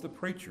fault with the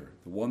preacher,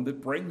 the one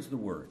that brings the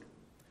Word,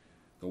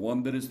 the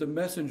one that is the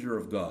messenger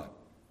of God.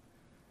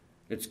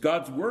 It's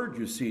God's Word,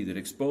 you see, that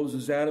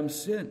exposes Adam's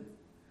sin.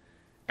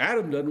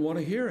 Adam doesn't want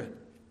to hear it.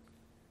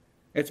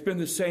 It's been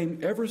the same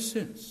ever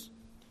since.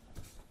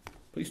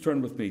 Please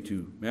turn with me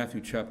to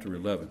Matthew chapter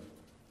 11.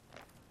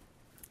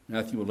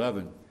 Matthew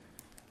 11,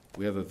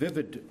 we have a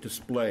vivid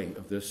display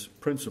of this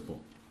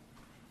principle.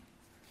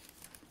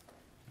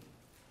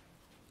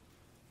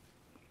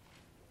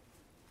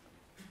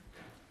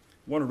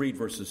 I want to read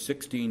verses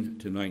 16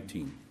 to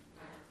 19.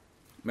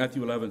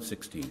 Matthew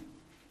 11:16.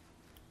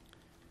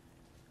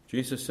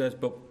 Jesus says,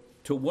 "But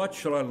to what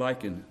shall I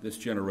liken this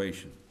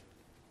generation?"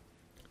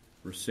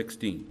 Verse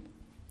 16.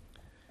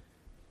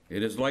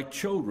 "It is like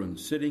children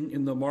sitting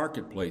in the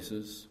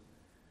marketplaces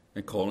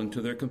and calling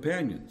to their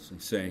companions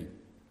and saying,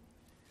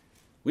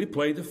 'We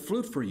played the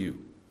flute for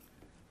you,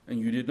 and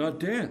you did not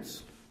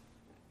dance.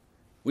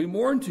 We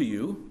mourned to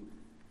you,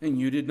 and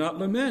you did not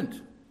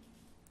lament.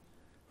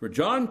 For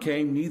John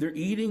came neither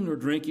eating nor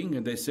drinking,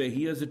 and they say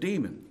he is a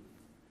demon.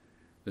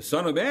 The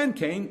Son of Man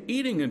came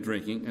eating and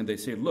drinking, and they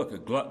say, look, a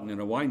glutton and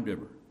a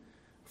winebibber,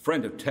 a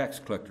friend of tax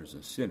collectors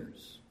and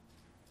sinners.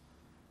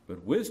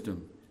 But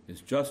wisdom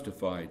is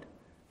justified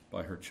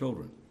by her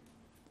children.'"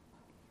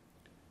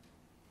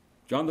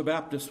 John the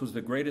Baptist was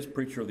the greatest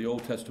preacher of the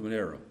Old Testament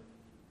era.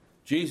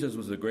 Jesus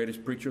was the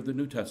greatest preacher of the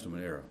New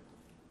Testament era.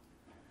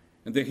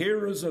 And the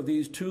hearers of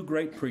these two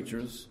great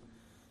preachers,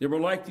 they were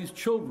like these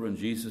children,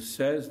 Jesus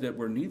says, that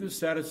were neither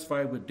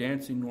satisfied with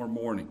dancing nor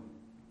mourning.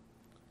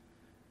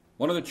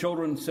 One of the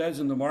children says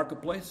in the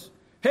marketplace,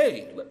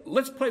 "Hey,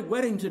 let's play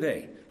wedding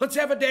today. Let's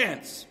have a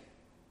dance."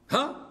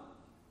 "Huh?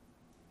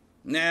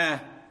 Nah,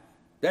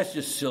 that's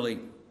just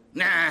silly.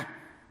 Nah."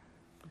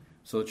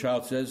 So the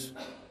child says,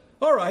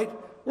 "All right,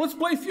 well, let's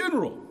play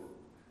funeral."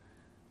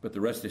 But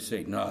the rest, they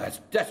say, "No,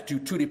 that's too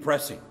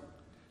depressing."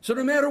 So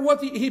no matter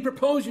what he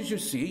proposes, you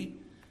see,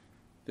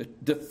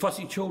 the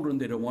fussy children,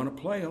 they don't want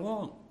to play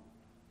along.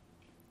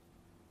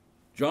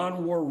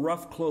 John wore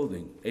rough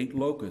clothing, ate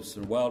locusts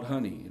and wild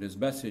honey, and his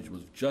message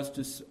was just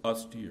as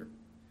austere.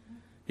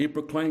 He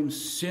proclaimed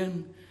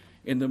sin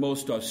in the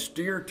most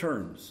austere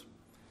terms,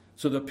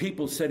 so the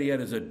people said he had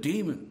as a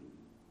demon.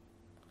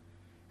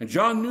 And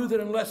John knew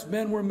that unless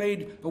men were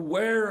made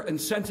aware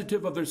and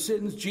sensitive of their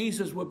sins,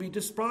 Jesus would be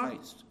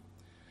despised.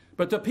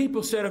 But the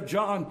people said of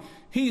John,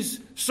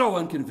 "He's so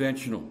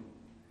unconventional.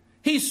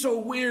 He's so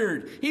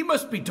weird. He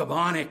must be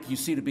demonic, you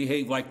see, to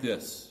behave like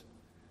this."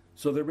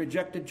 So they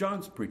rejected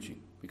John's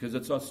preaching because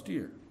it's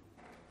austere.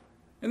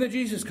 And then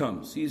Jesus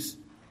comes. He's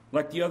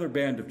like the other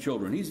band of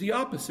children. He's the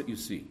opposite, you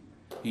see.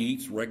 He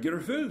eats regular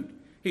food.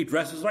 He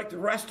dresses like the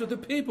rest of the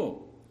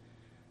people.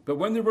 But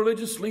when the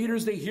religious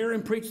leaders, they hear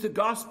him preach the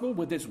gospel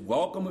with this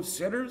welcome of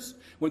sinners,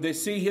 when they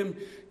see him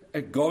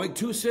going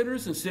to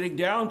sinners and sitting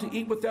down to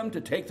eat with them, to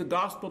take the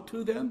gospel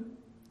to them,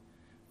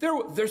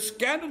 they're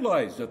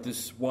scandalized at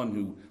this one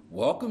who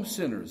welcomes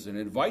sinners and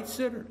invites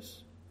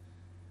sinners.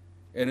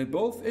 And in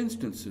both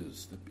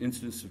instances, the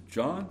instance of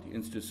John, the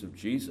instance of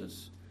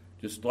Jesus,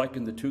 just like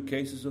in the two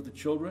cases of the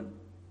children,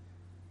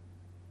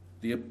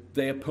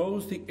 they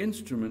opposed the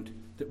instrument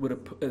that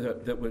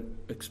would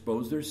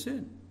expose their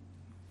sin,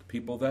 the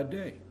people that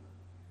day.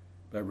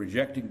 By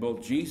rejecting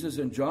both Jesus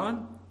and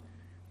John,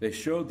 they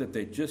showed that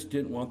they just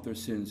didn't want their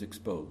sins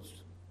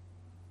exposed.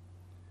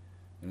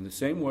 And in the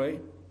same way,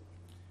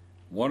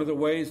 one of the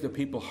ways that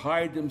people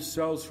hide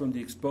themselves from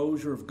the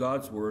exposure of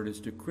God's word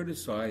is to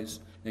criticize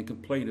and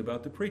complain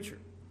about the preacher.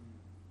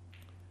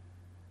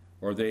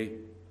 Or they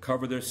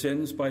cover their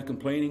sins by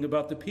complaining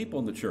about the people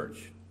in the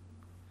church.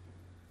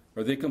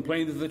 Or they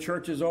complain that the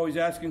church is always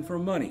asking for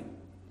money.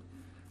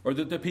 Or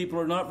that the people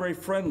are not very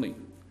friendly.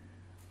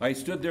 I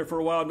stood there for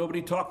a while,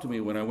 nobody talked to me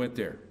when I went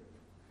there.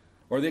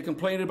 Or they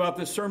complained about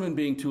the sermon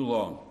being too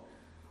long.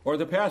 Or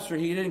the pastor,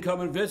 he didn't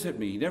come and visit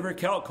me. He never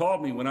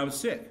called me when I was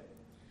sick.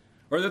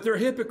 Or that there are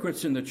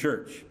hypocrites in the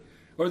church.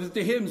 Or that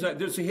the hymns, I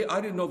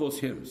didn't know those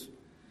hymns.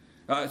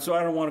 So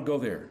I don't want to go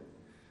there.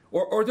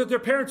 Or that their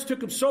parents took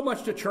them so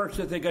much to church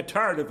that they got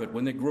tired of it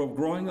when they grew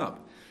growing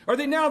up. Or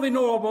they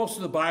know most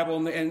of the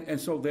Bible, and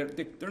so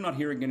they're not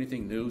hearing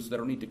anything new, so they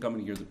don't need to come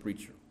and hear the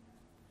preacher.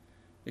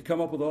 They come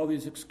up with all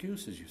these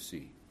excuses, you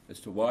see, as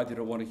to why they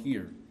don't want to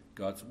hear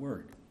God's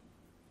word.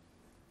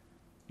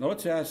 Now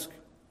let's ask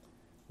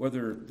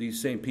whether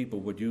these same people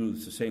would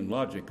use the same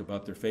logic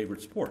about their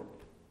favorite sport.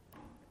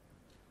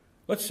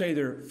 Let's say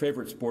their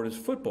favorite sport is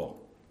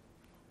football.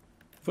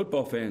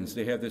 Football fans,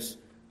 they have this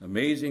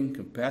amazing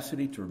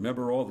capacity to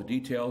remember all the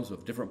details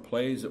of different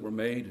plays that were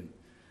made,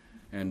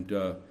 and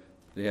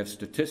they have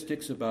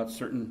statistics about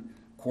certain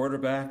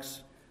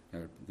quarterbacks,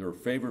 their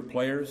favorite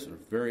players, their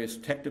various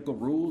technical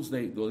rules.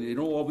 They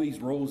know all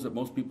these rules that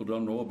most people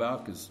don't know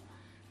about because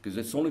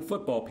it's only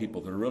football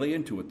people that are really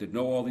into it that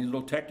know all these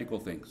little technical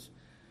things.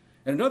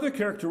 And another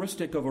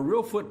characteristic of a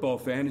real football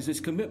fan is his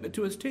commitment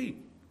to his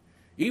team.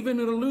 Even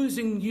in a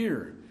losing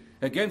year,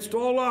 against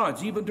all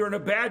odds, even during a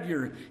bad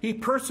year, he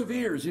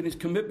perseveres in his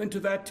commitment to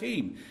that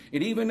team.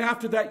 And even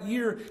after that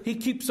year, he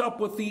keeps up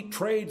with the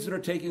trades that are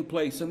taking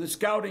place and the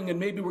scouting, and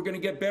maybe we're going to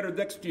get better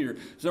next year.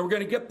 So we're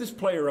going to get this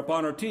player up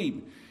on our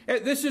team.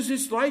 And this is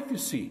his life, you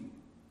see.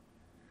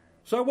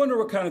 So I wonder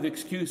what kind of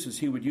excuses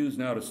he would use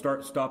now to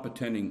stop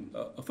attending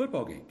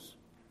football games,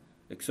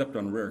 except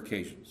on rare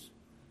occasions.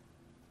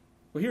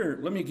 Well, here,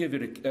 let me give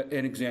you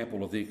an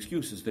example of the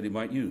excuses that he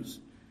might use.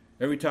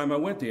 Every time I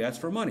went, they asked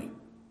for money,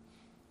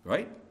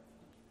 right?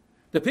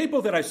 The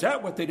people that I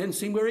sat with, they didn't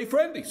seem very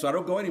friendly, so I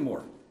don't go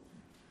anymore.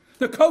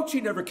 The coach,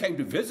 he never came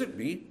to visit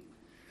me.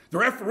 The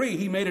referee,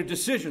 he made a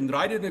decision that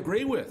I didn't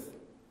agree with.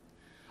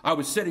 I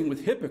was sitting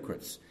with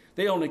hypocrites.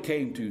 They only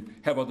came to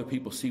have other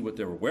people see what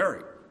they were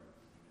wearing.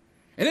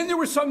 And then there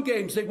were some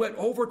games, they went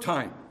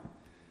overtime.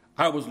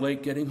 I was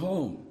late getting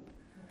home.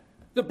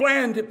 The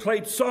band, it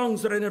played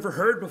songs that I never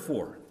heard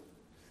before.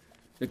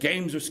 The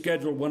games are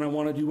scheduled when I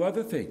want to do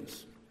other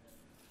things.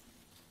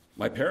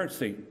 My parents,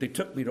 they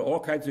took me to all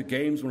kinds of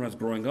games when I was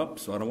growing up,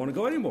 so I don't want to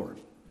go anymore.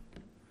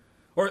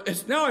 Or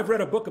now I've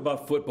read a book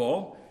about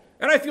football,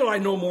 and I feel I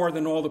know more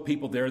than all the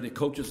people there, the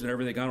coaches and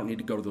everything. I don't need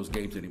to go to those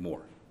games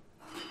anymore.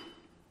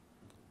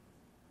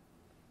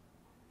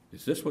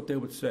 Is this what they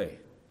would say?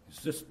 Is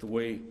this the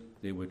way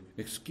they would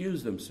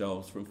excuse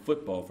themselves from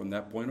football from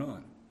that point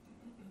on?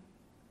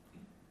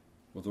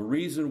 Well, the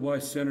reason why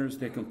sinners,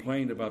 they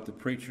complain about the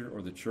preacher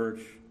or the church,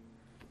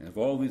 and of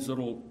all these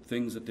little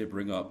things that they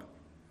bring up,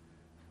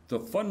 the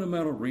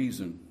fundamental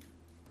reason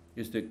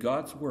is that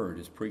God's word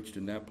is preached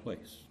in that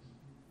place.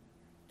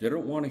 They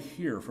don't want to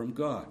hear from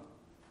God.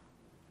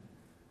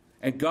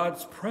 And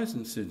God's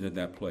presence is in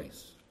that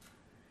place.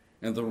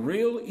 And the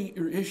real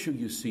issue,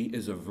 you see,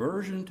 is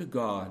aversion to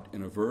God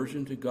and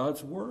aversion to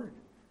God's word.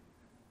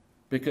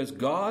 Because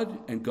God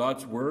and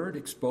God's word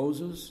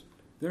exposes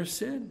their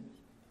sin.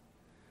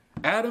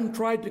 Adam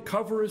tried to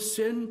cover his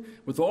sin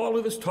with all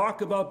of his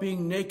talk about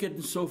being naked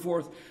and so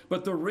forth,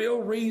 but the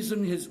real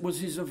reason was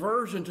his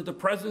aversion to the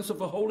presence of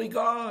the holy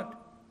God.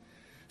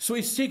 So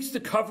he seeks the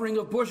covering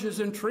of bushes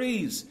and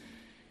trees.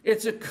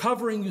 It's a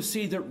covering, you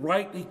see, that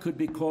rightly could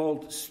be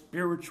called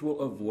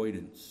spiritual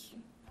avoidance.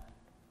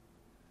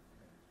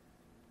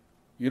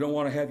 You don't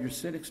want to have your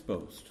sin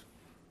exposed.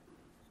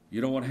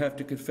 You don't want to have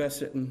to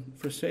confess it and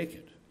forsake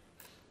it.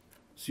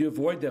 So you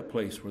avoid that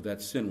place where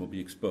that sin will be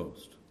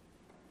exposed.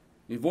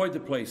 You avoid the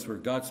place where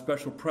God's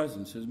special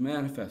presence is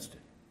manifested.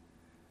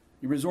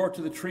 You resort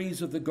to the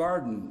trees of the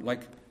garden,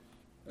 like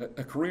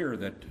a career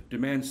that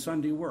demands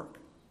Sunday work.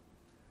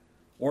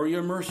 Or you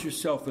immerse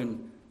yourself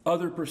in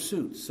other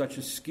pursuits, such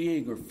as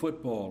skiing or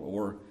football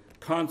or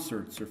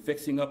concerts or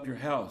fixing up your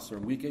house or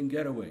weekend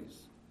getaways.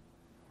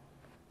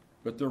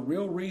 But the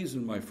real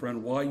reason, my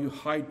friend, why you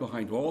hide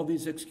behind all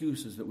these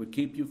excuses that would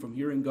keep you from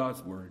hearing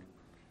God's word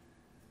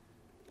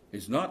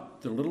is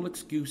not the little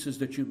excuses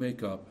that you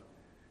make up.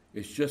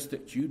 It's just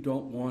that you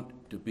don't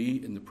want to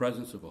be in the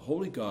presence of a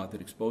holy God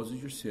that exposes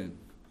your sin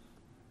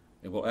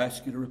and will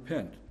ask you to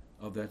repent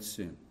of that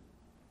sin.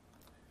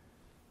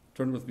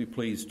 Turn with me,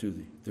 please,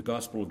 to the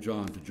Gospel of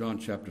John, to John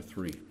chapter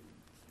 3.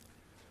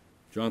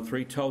 John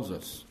 3 tells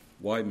us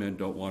why men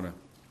don't want to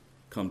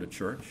come to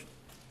church,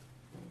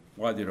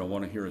 why they don't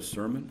want to hear a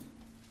sermon,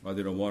 why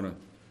they don't want to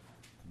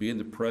be in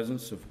the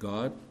presence of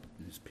God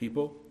and his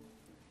people.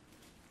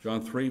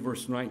 John 3,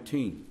 verse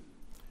 19.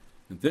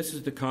 And this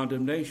is the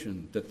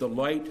condemnation, that the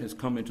light has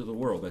come into the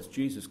world. That's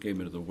Jesus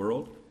came into the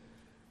world.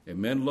 And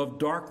men loved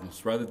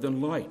darkness rather than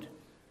light,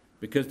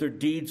 because their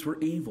deeds were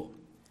evil.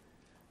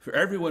 For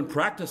everyone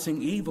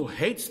practicing evil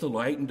hates the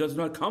light and does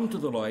not come to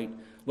the light,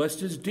 lest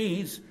his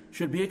deeds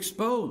should be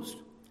exposed.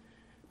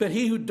 But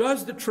he who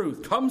does the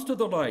truth comes to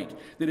the light,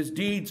 that his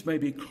deeds may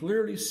be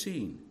clearly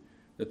seen,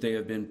 that they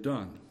have been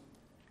done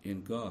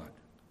in God.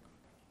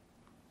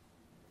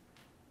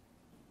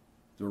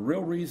 The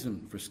real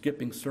reason for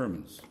skipping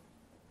sermons,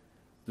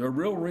 the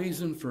real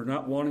reason for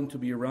not wanting to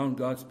be around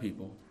God's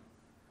people,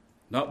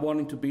 not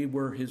wanting to be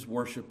where his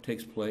worship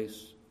takes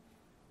place,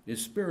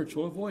 is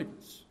spiritual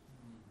avoidance.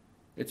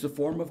 It's a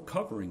form of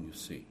covering, you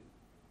see,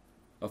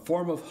 a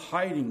form of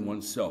hiding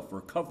oneself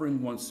or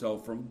covering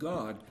oneself from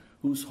God,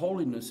 whose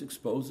holiness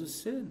exposes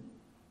sin.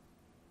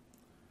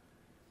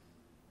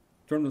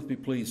 Turn with me,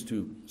 please,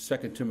 to 2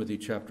 Timothy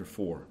chapter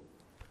 4.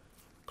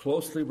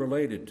 Closely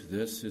related to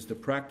this is the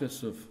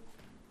practice of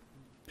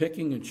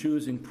picking and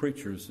choosing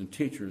preachers and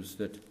teachers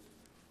that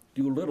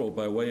do little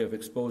by way of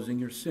exposing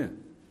your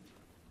sin.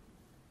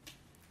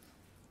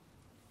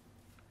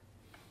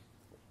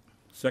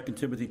 2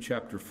 Timothy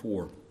chapter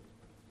 4.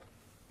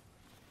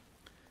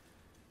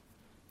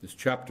 This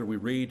chapter we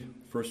read,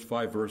 first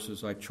 5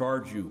 verses, I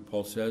charge you,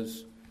 Paul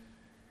says,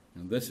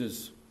 and this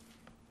is,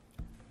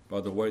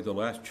 by the way, the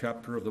last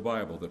chapter of the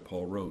Bible that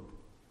Paul wrote.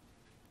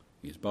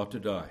 He's about to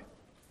die.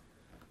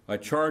 I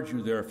charge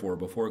you, therefore,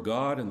 before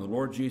God and the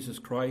Lord Jesus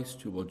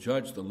Christ, who will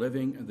judge the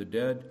living and the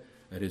dead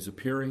at his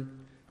appearing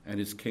and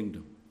his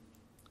kingdom.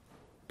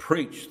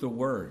 Preach the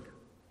word.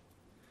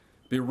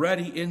 Be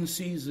ready in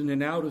season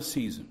and out of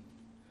season.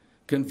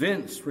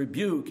 Convince,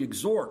 rebuke,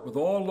 exhort with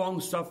all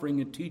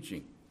long-suffering and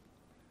teaching.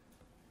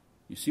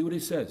 You see what he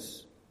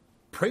says?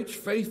 Preach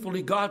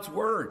faithfully God's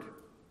word.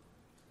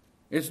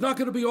 It's not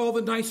going to be all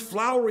the nice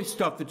flowery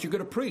stuff that you're going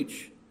to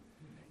preach.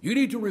 You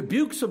need to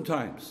rebuke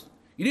sometimes.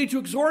 You need to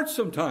exhort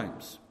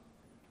sometimes.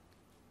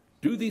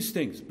 Do these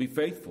things. Be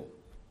faithful.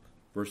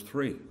 Verse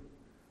 3.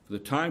 For the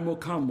time will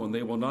come when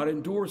they will not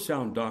endure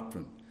sound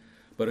doctrine,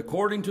 but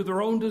according to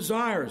their own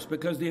desires,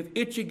 because they have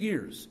itching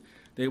ears,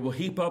 they will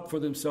heap up for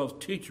themselves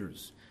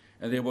teachers,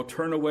 and they will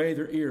turn away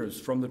their ears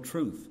from the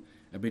truth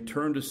and be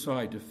turned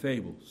aside to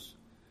fables.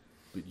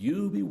 But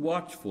you be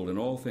watchful in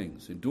all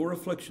things, endure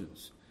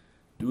afflictions,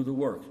 do the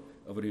work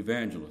of an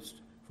evangelist,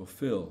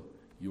 fulfill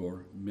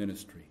your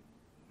ministry.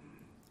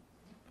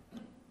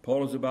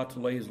 Paul is about to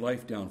lay his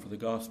life down for the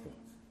gospel.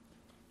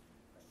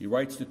 He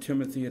writes to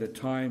Timothy at a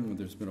time when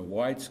there's been a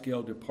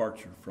wide-scale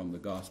departure from the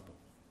gospel.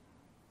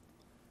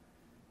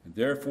 And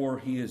therefore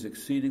he is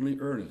exceedingly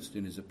earnest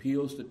in his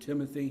appeals to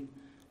Timothy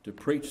to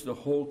preach the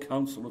whole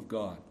counsel of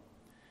God.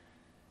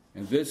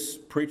 And this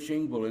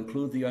preaching will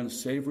include the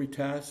unsavory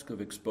task of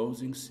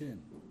exposing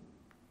sin.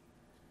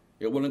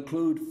 It will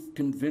include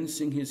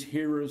convincing his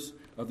hearers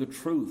of the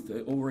truth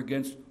over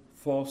against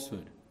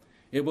falsehood.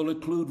 It will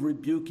include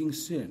rebuking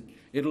sin.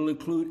 It will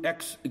include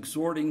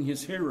exhorting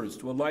his hearers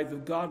to a life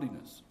of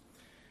godliness.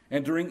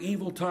 And during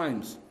evil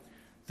times,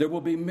 there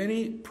will be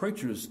many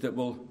preachers that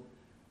will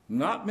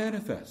not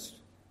manifest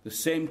the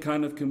same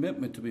kind of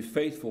commitment to be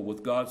faithful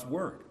with God's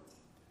word.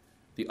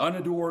 The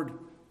unadored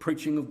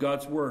preaching of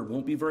God's word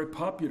won't be very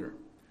popular.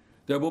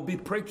 There will be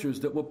preachers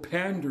that will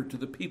pander to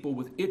the people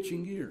with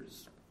itching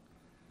ears.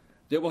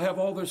 They will have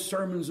all their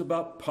sermons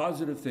about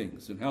positive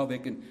things and how they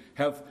can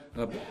have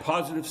a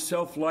positive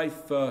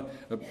self-life,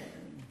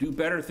 do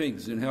better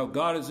things, and how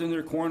God is in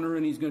their corner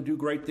and he's going to do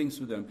great things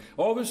for them.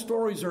 All their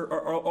stories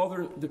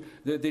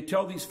they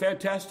tell these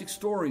fantastic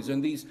stories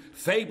and these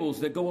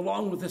fables that go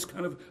along with this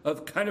kind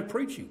of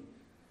preaching.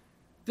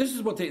 This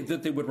is what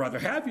they would rather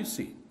have, you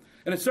see.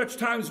 And at such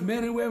times,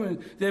 men and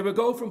women, they would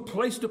go from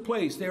place to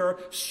place. They are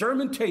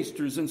sermon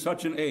tasters in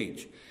such an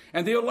age.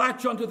 And they'll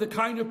latch onto the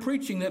kind of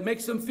preaching that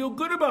makes them feel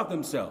good about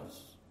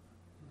themselves.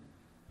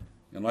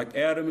 And like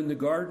Adam in the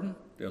garden,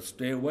 they'll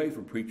stay away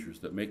from preachers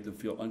that make them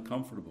feel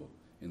uncomfortable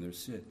in their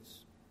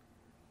sins.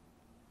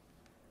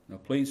 Now,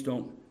 please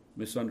don't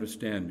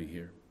misunderstand me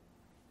here.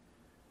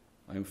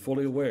 I am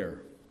fully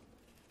aware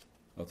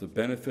of the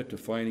benefit to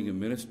finding a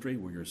ministry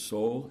where your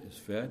soul is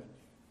fed,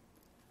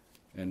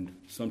 and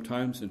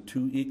sometimes in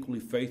two equally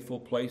faithful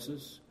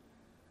places.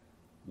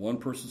 One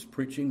person's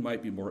preaching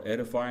might be more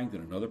edifying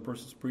than another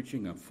person's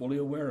preaching. I'm fully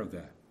aware of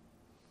that.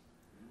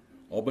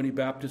 Albany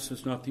Baptist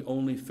is not the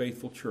only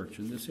faithful church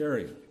in this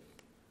area.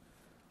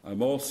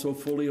 I'm also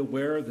fully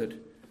aware that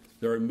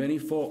there are many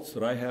faults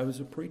that I have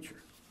as a preacher.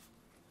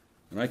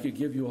 And I could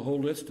give you a whole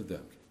list of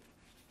them.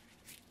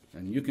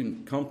 And you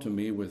can come to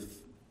me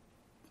with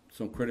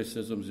some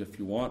criticisms if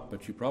you want,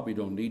 but you probably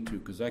don't need to,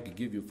 because I could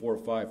give you 4 or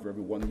 5 for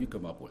every one that you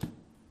come up with.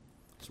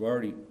 So I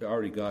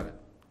already got it.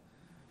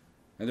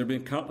 And there have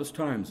been countless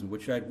times in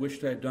which I'd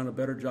wished I'd done a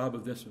better job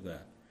of this or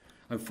that.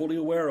 I'm fully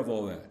aware of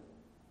all that.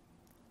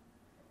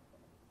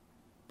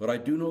 But I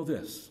do know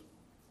this,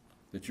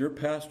 that your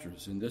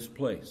pastors in this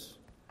place,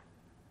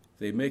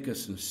 they make a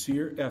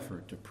sincere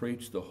effort to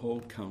preach the whole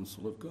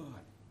counsel of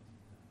God.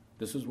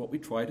 This is what we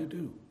try to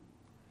do.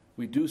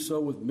 We do so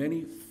with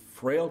many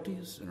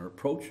frailties in our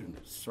approach and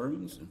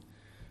sermons, and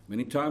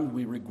many times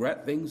we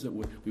regret things that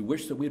we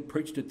wish that we had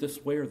preached it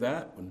this way or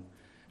that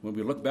when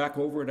we look back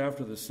over it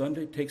after the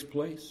Sunday takes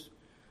place.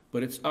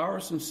 But it's our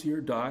sincere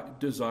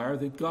desire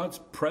that God's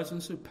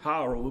presence and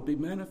power will be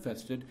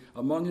manifested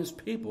among his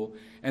people,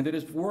 and that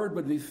his word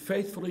would be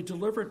faithfully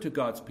delivered to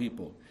God's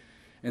people.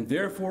 And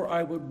therefore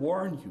I would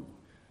warn you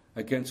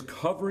against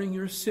covering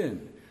your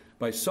sin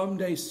by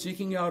someday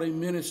seeking out a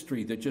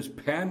ministry that just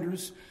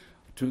panders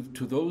to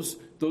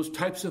those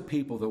types of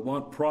people that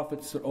want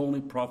prophets that only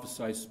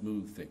prophesy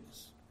smooth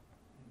things.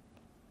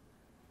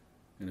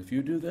 And if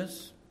you do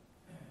this,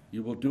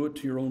 you will do it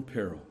to your own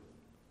peril.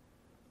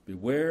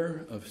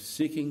 Beware of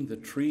seeking the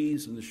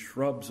trees and the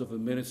shrubs of a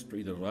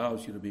ministry that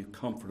allows you to be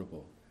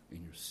comfortable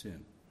in your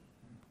sin.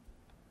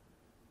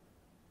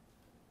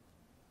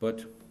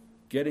 But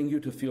getting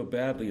you to feel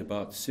badly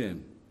about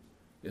sin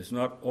is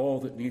not all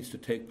that needs to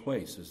take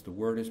place as the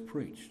word is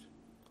preached.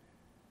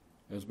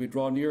 As we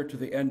draw near to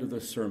the end of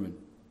this sermon,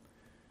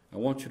 I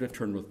want you to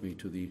turn with me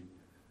to the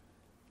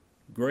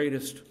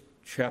greatest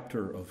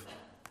chapter of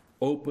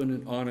open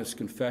and honest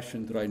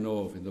confession that I know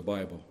of in the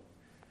Bible.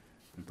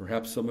 And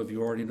perhaps some of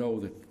you already know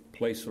the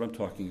place that I'm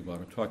talking about.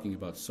 I'm talking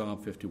about Psalm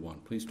 51.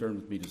 Please turn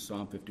with me to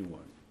Psalm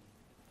 51.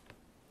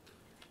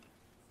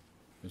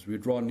 As we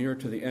draw near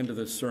to the end of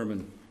this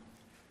sermon,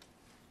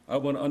 I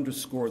want to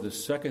underscore the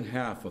second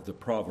half of the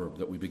proverb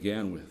that we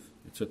began with.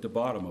 It's at the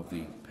bottom of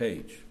the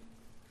page.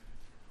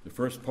 The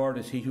first part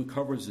is, he who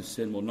covers his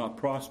sin will not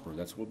prosper.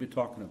 That's what we'll be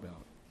talking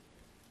about.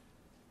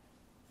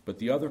 But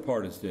the other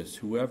part is this: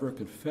 whoever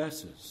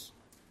confesses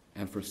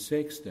and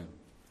forsakes them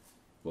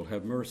will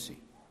have mercy.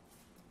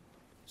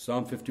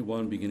 Psalm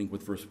 51, beginning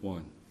with verse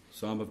 1.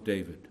 Psalm of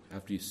David,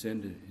 after he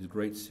sinned his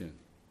great sin.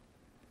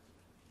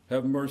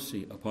 Have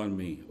mercy upon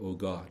me, O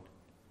God,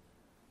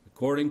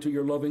 according to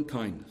your loving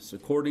kindness,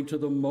 according to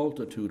the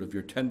multitude of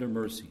your tender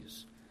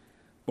mercies.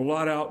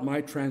 Blot out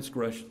my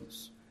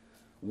transgressions.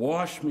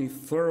 Wash me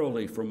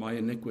thoroughly from my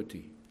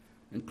iniquity,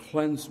 and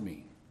cleanse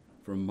me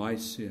from my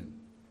sin.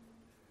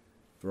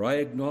 For I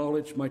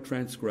acknowledge my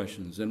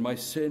transgressions, and my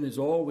sin is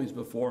always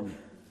before me.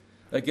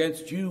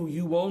 Against you,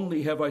 you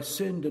only have I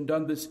sinned and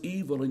done this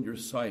evil in your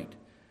sight,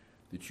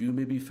 that you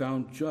may be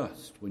found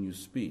just when you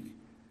speak,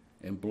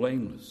 and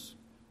blameless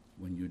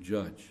when you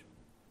judge.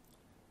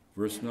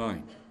 Verse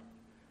 9.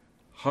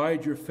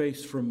 Hide your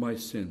face from my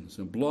sins,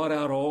 and blot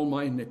out all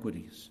my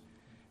iniquities.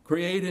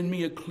 Create in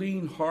me a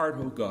clean heart,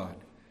 O God,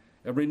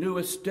 and renew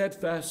a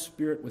steadfast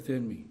spirit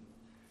within me.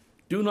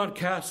 Do not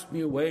cast me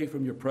away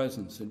from your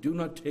presence, and do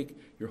not take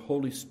your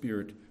Holy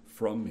Spirit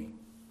from me.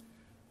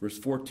 Verse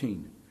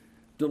 14.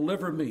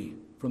 Deliver me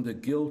from the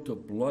guilt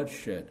of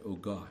bloodshed, O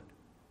God,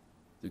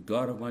 the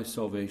God of my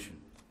salvation.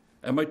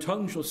 And my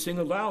tongue shall sing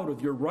aloud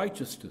of your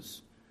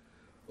righteousness.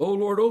 O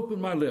Lord, open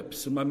my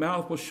lips, and my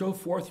mouth will show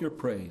forth your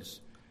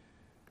praise.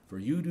 For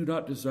you do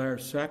not desire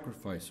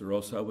sacrifice, or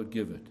else I would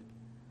give it.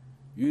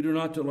 You do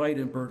not delight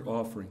in burnt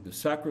offering. The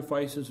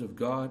sacrifices of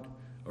God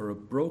are a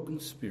broken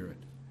spirit,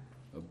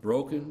 a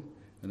broken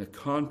and a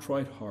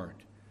contrite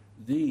heart.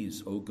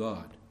 These, O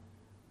God,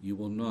 you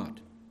will not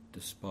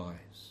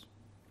despise.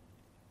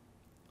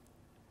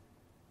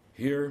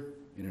 Here,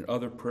 and in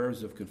other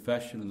prayers of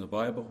confession in the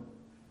Bible,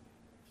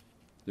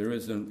 there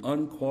is an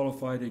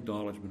unqualified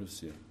acknowledgement of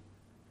sin.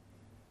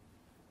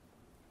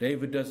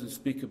 David doesn't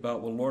speak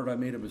about, well, Lord, I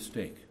made a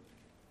mistake.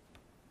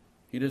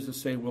 He doesn't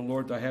say, well,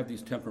 Lord, I have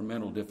these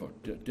temperamental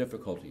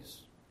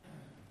difficulties.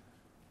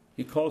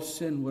 He calls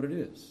sin what it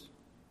is.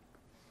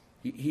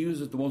 He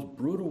uses the most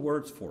brutal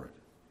words for it.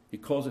 He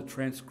calls it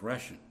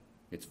transgression.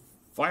 It's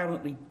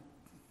violently,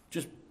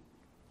 just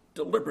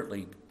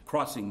deliberately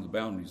crossing the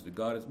boundaries that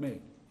God has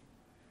made.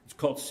 It's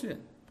called sin.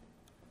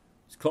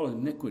 It's called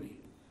iniquity.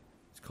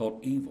 It's called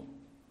evil.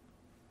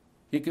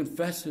 He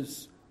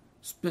confesses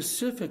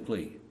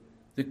specifically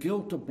the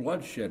guilt of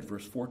bloodshed,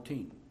 verse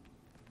 14.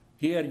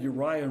 He had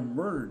Uriah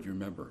murdered, you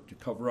remember, to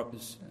cover up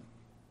his sin.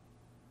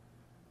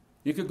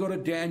 You could go to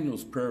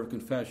Daniel's prayer of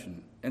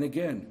confession, and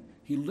again,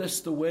 he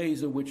lists the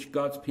ways in which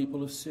God's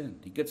people have sinned.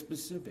 He gets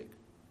specific.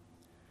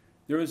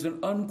 There is an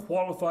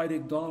unqualified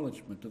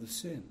acknowledgement of the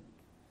sin.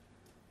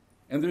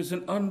 And there's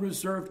an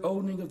unreserved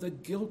owning of the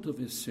guilt of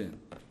his sin.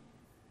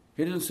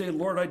 He doesn't say,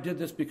 Lord, I did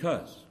this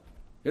because.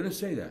 He doesn't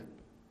say that.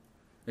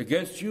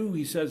 Against you,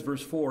 he says,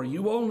 verse 4,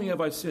 you only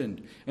have I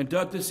sinned and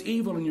done this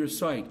evil in your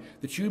sight,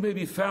 that you may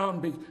be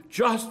found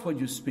just when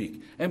you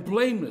speak and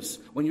blameless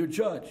when you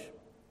judge.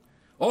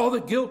 All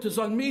the guilt is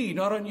on me,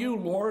 not on you,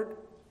 Lord.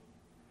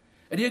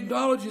 And he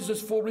acknowledges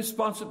his full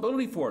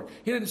responsibility for it.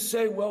 He didn't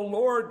say, well,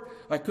 Lord,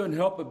 I couldn't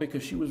help it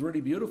because she was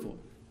really beautiful.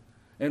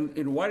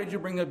 And why did you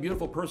bring that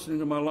beautiful person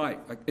into my life?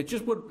 It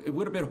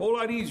would have been a whole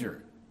lot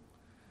easier.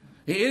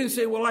 He didn't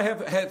say, well,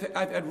 I've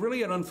had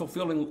really an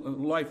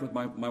unfulfilling life with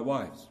my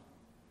wives.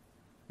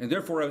 And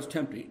therefore I was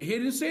tempted. He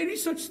didn't say any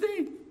such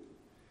thing.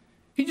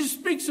 He just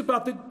speaks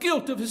about the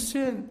guilt of his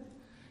sin.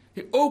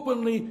 He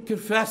openly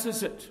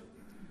confesses it.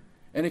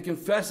 And he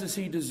confesses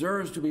he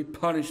deserves to be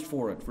punished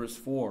for it. Verse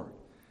 4.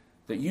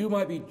 That you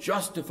might be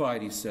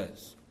justified, he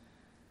says.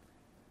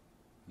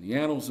 In the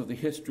annals of the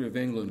history of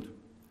England,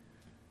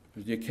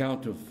 there's the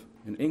account of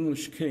an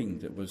English king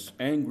that was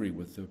angry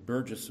with the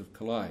Burgess of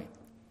Calais.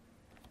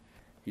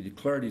 He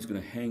declared he's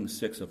going to hang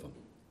 6 of them.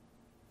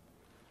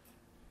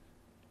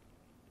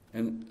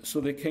 And so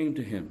they came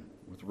to him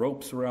with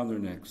ropes around their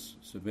necks,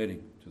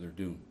 submitting to their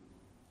doom.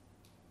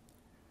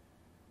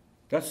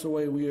 That's the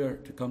way we are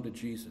to come to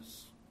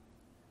Jesus.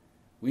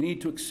 We need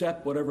to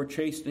accept whatever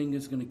chastening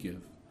is going to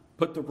give.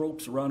 Put the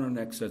ropes around our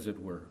necks, as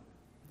it were.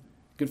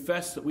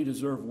 Confess that we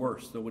deserve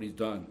worse than what he's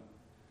done.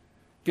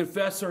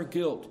 Confess our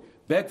guilt.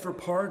 Beg for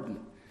pardon.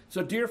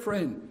 So, dear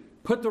friend,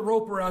 put the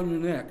rope around your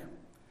neck.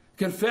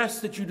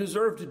 Confess that you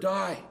deserve to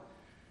die.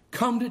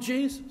 Come to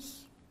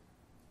Jesus.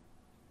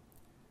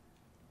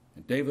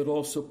 And David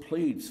also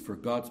pleads for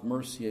God's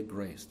mercy and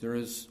grace. There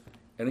is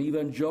an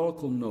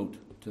evangelical note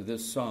to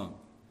this psalm.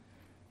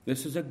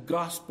 This is a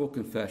gospel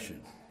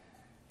confession.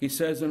 He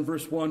says in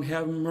verse 1,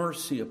 have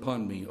mercy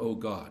upon me, O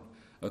God,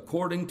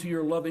 according to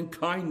your loving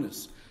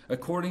kindness,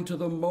 according to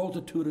the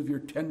multitude of your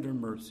tender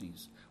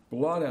mercies.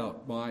 Blot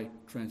out my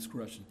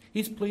transgression.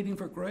 He's pleading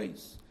for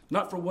grace,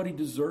 not for what he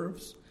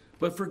deserves,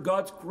 but for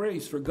God's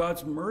grace, for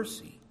God's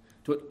mercy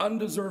to an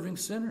undeserving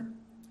sinner.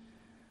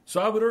 So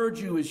I would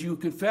urge you, as you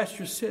confess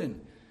your sin,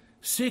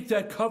 seek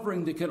that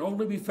covering that can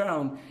only be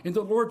found in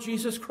the Lord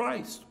Jesus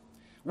Christ.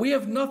 We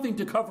have nothing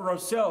to cover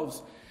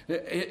ourselves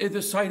in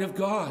the sight of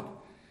God.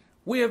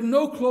 We have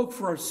no cloak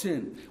for our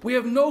sin. We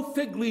have no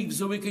fig leaves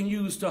that we can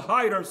use to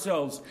hide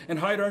ourselves and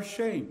hide our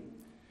shame.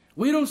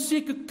 We don't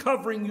seek a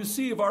covering, you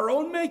see, of our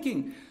own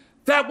making.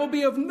 That will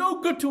be of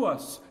no good to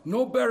us,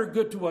 no better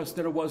good to us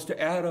than it was to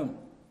Adam.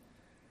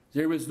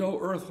 There is no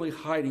earthly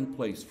hiding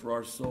place for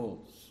our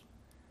souls.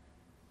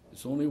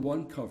 There's only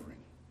one covering.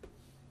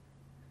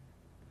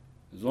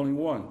 There's only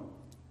one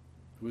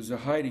who is a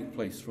hiding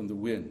place from the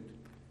wind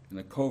and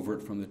a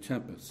covert from the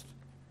tempest,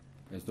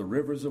 as the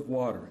rivers of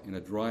water in a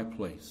dry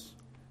place,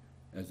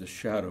 as the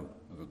shadow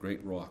of a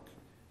great rock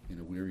in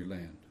a weary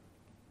land.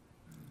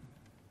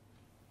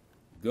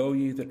 Go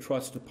ye that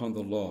trust upon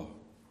the law,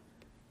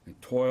 and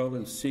toil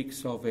and seek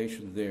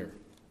salvation there.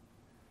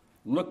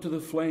 Look to the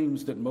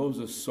flames that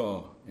Moses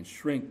saw, and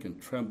shrink and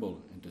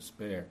tremble in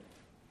despair.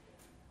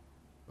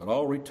 But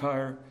I'll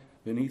retire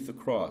beneath the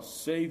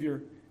cross.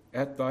 Savior,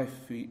 at thy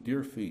feet,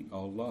 dear feet,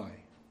 I'll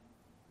lie.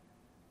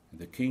 And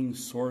the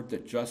king's sword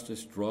that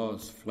justice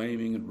draws,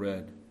 flaming and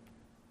red,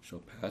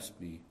 shall pass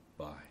me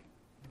by.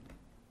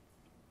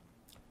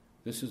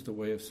 This is the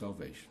way of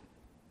salvation.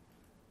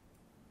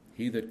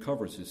 He that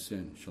covers his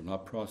sin shall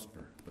not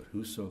prosper, but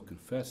whoso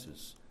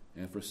confesses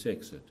and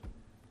forsakes it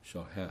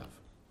shall have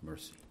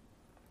mercy.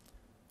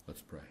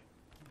 Let's pray.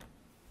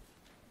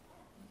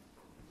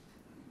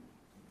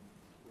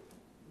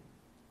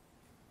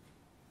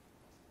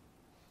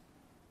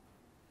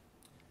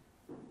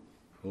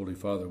 Holy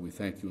Father, we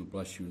thank you and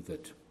bless you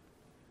that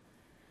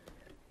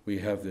we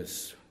have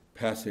this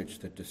passage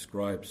that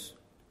describes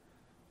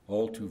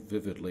all too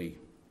vividly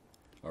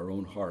our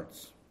own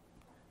hearts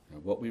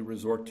and what we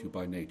resort to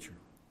by nature.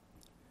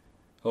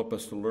 Help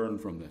us to learn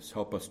from this.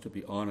 Help us to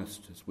be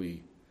honest as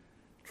we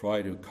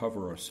try to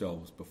cover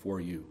ourselves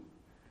before you.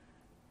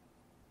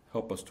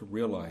 Help us to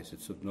realize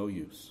it's of no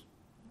use.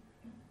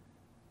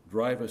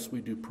 Drive us,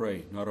 we do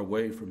pray, not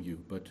away from you,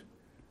 but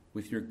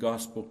with your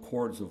gospel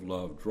cords of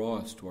love, draw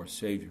us to our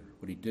Savior,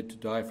 what he did to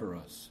die for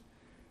us,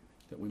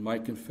 that we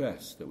might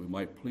confess, that we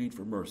might plead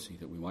for mercy,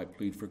 that we might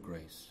plead for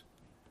grace.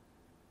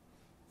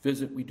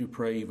 Visit, we do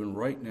pray, even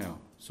right now,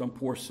 some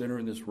poor sinner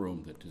in this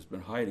room that has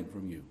been hiding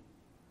from you,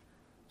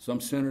 some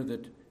sinner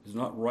that is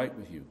not right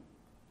with you.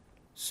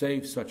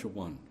 Save such a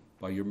one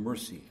by your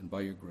mercy and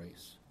by your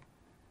grace.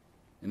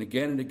 And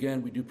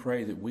again, we do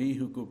pray that we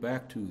who go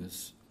back to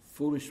this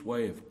foolish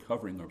way of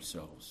covering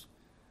ourselves,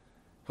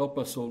 help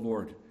us, O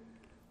Lord,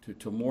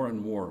 to more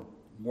and more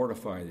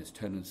mortify this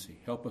tendency.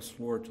 Help us,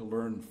 Lord, to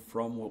learn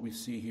from what we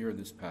see here in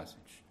this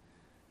passage,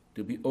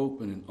 to be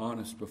open and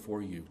honest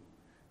before you,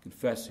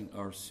 confessing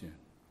our sin.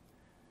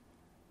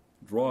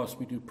 Draw us,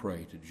 we do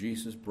pray, to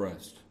Jesus'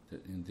 breast,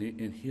 that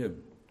in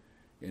him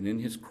and in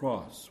his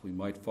cross we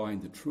might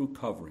find the true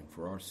covering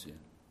for our sin.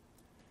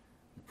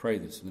 We pray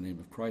this in the name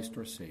of Christ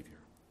our Savior.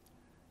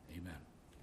 Amen.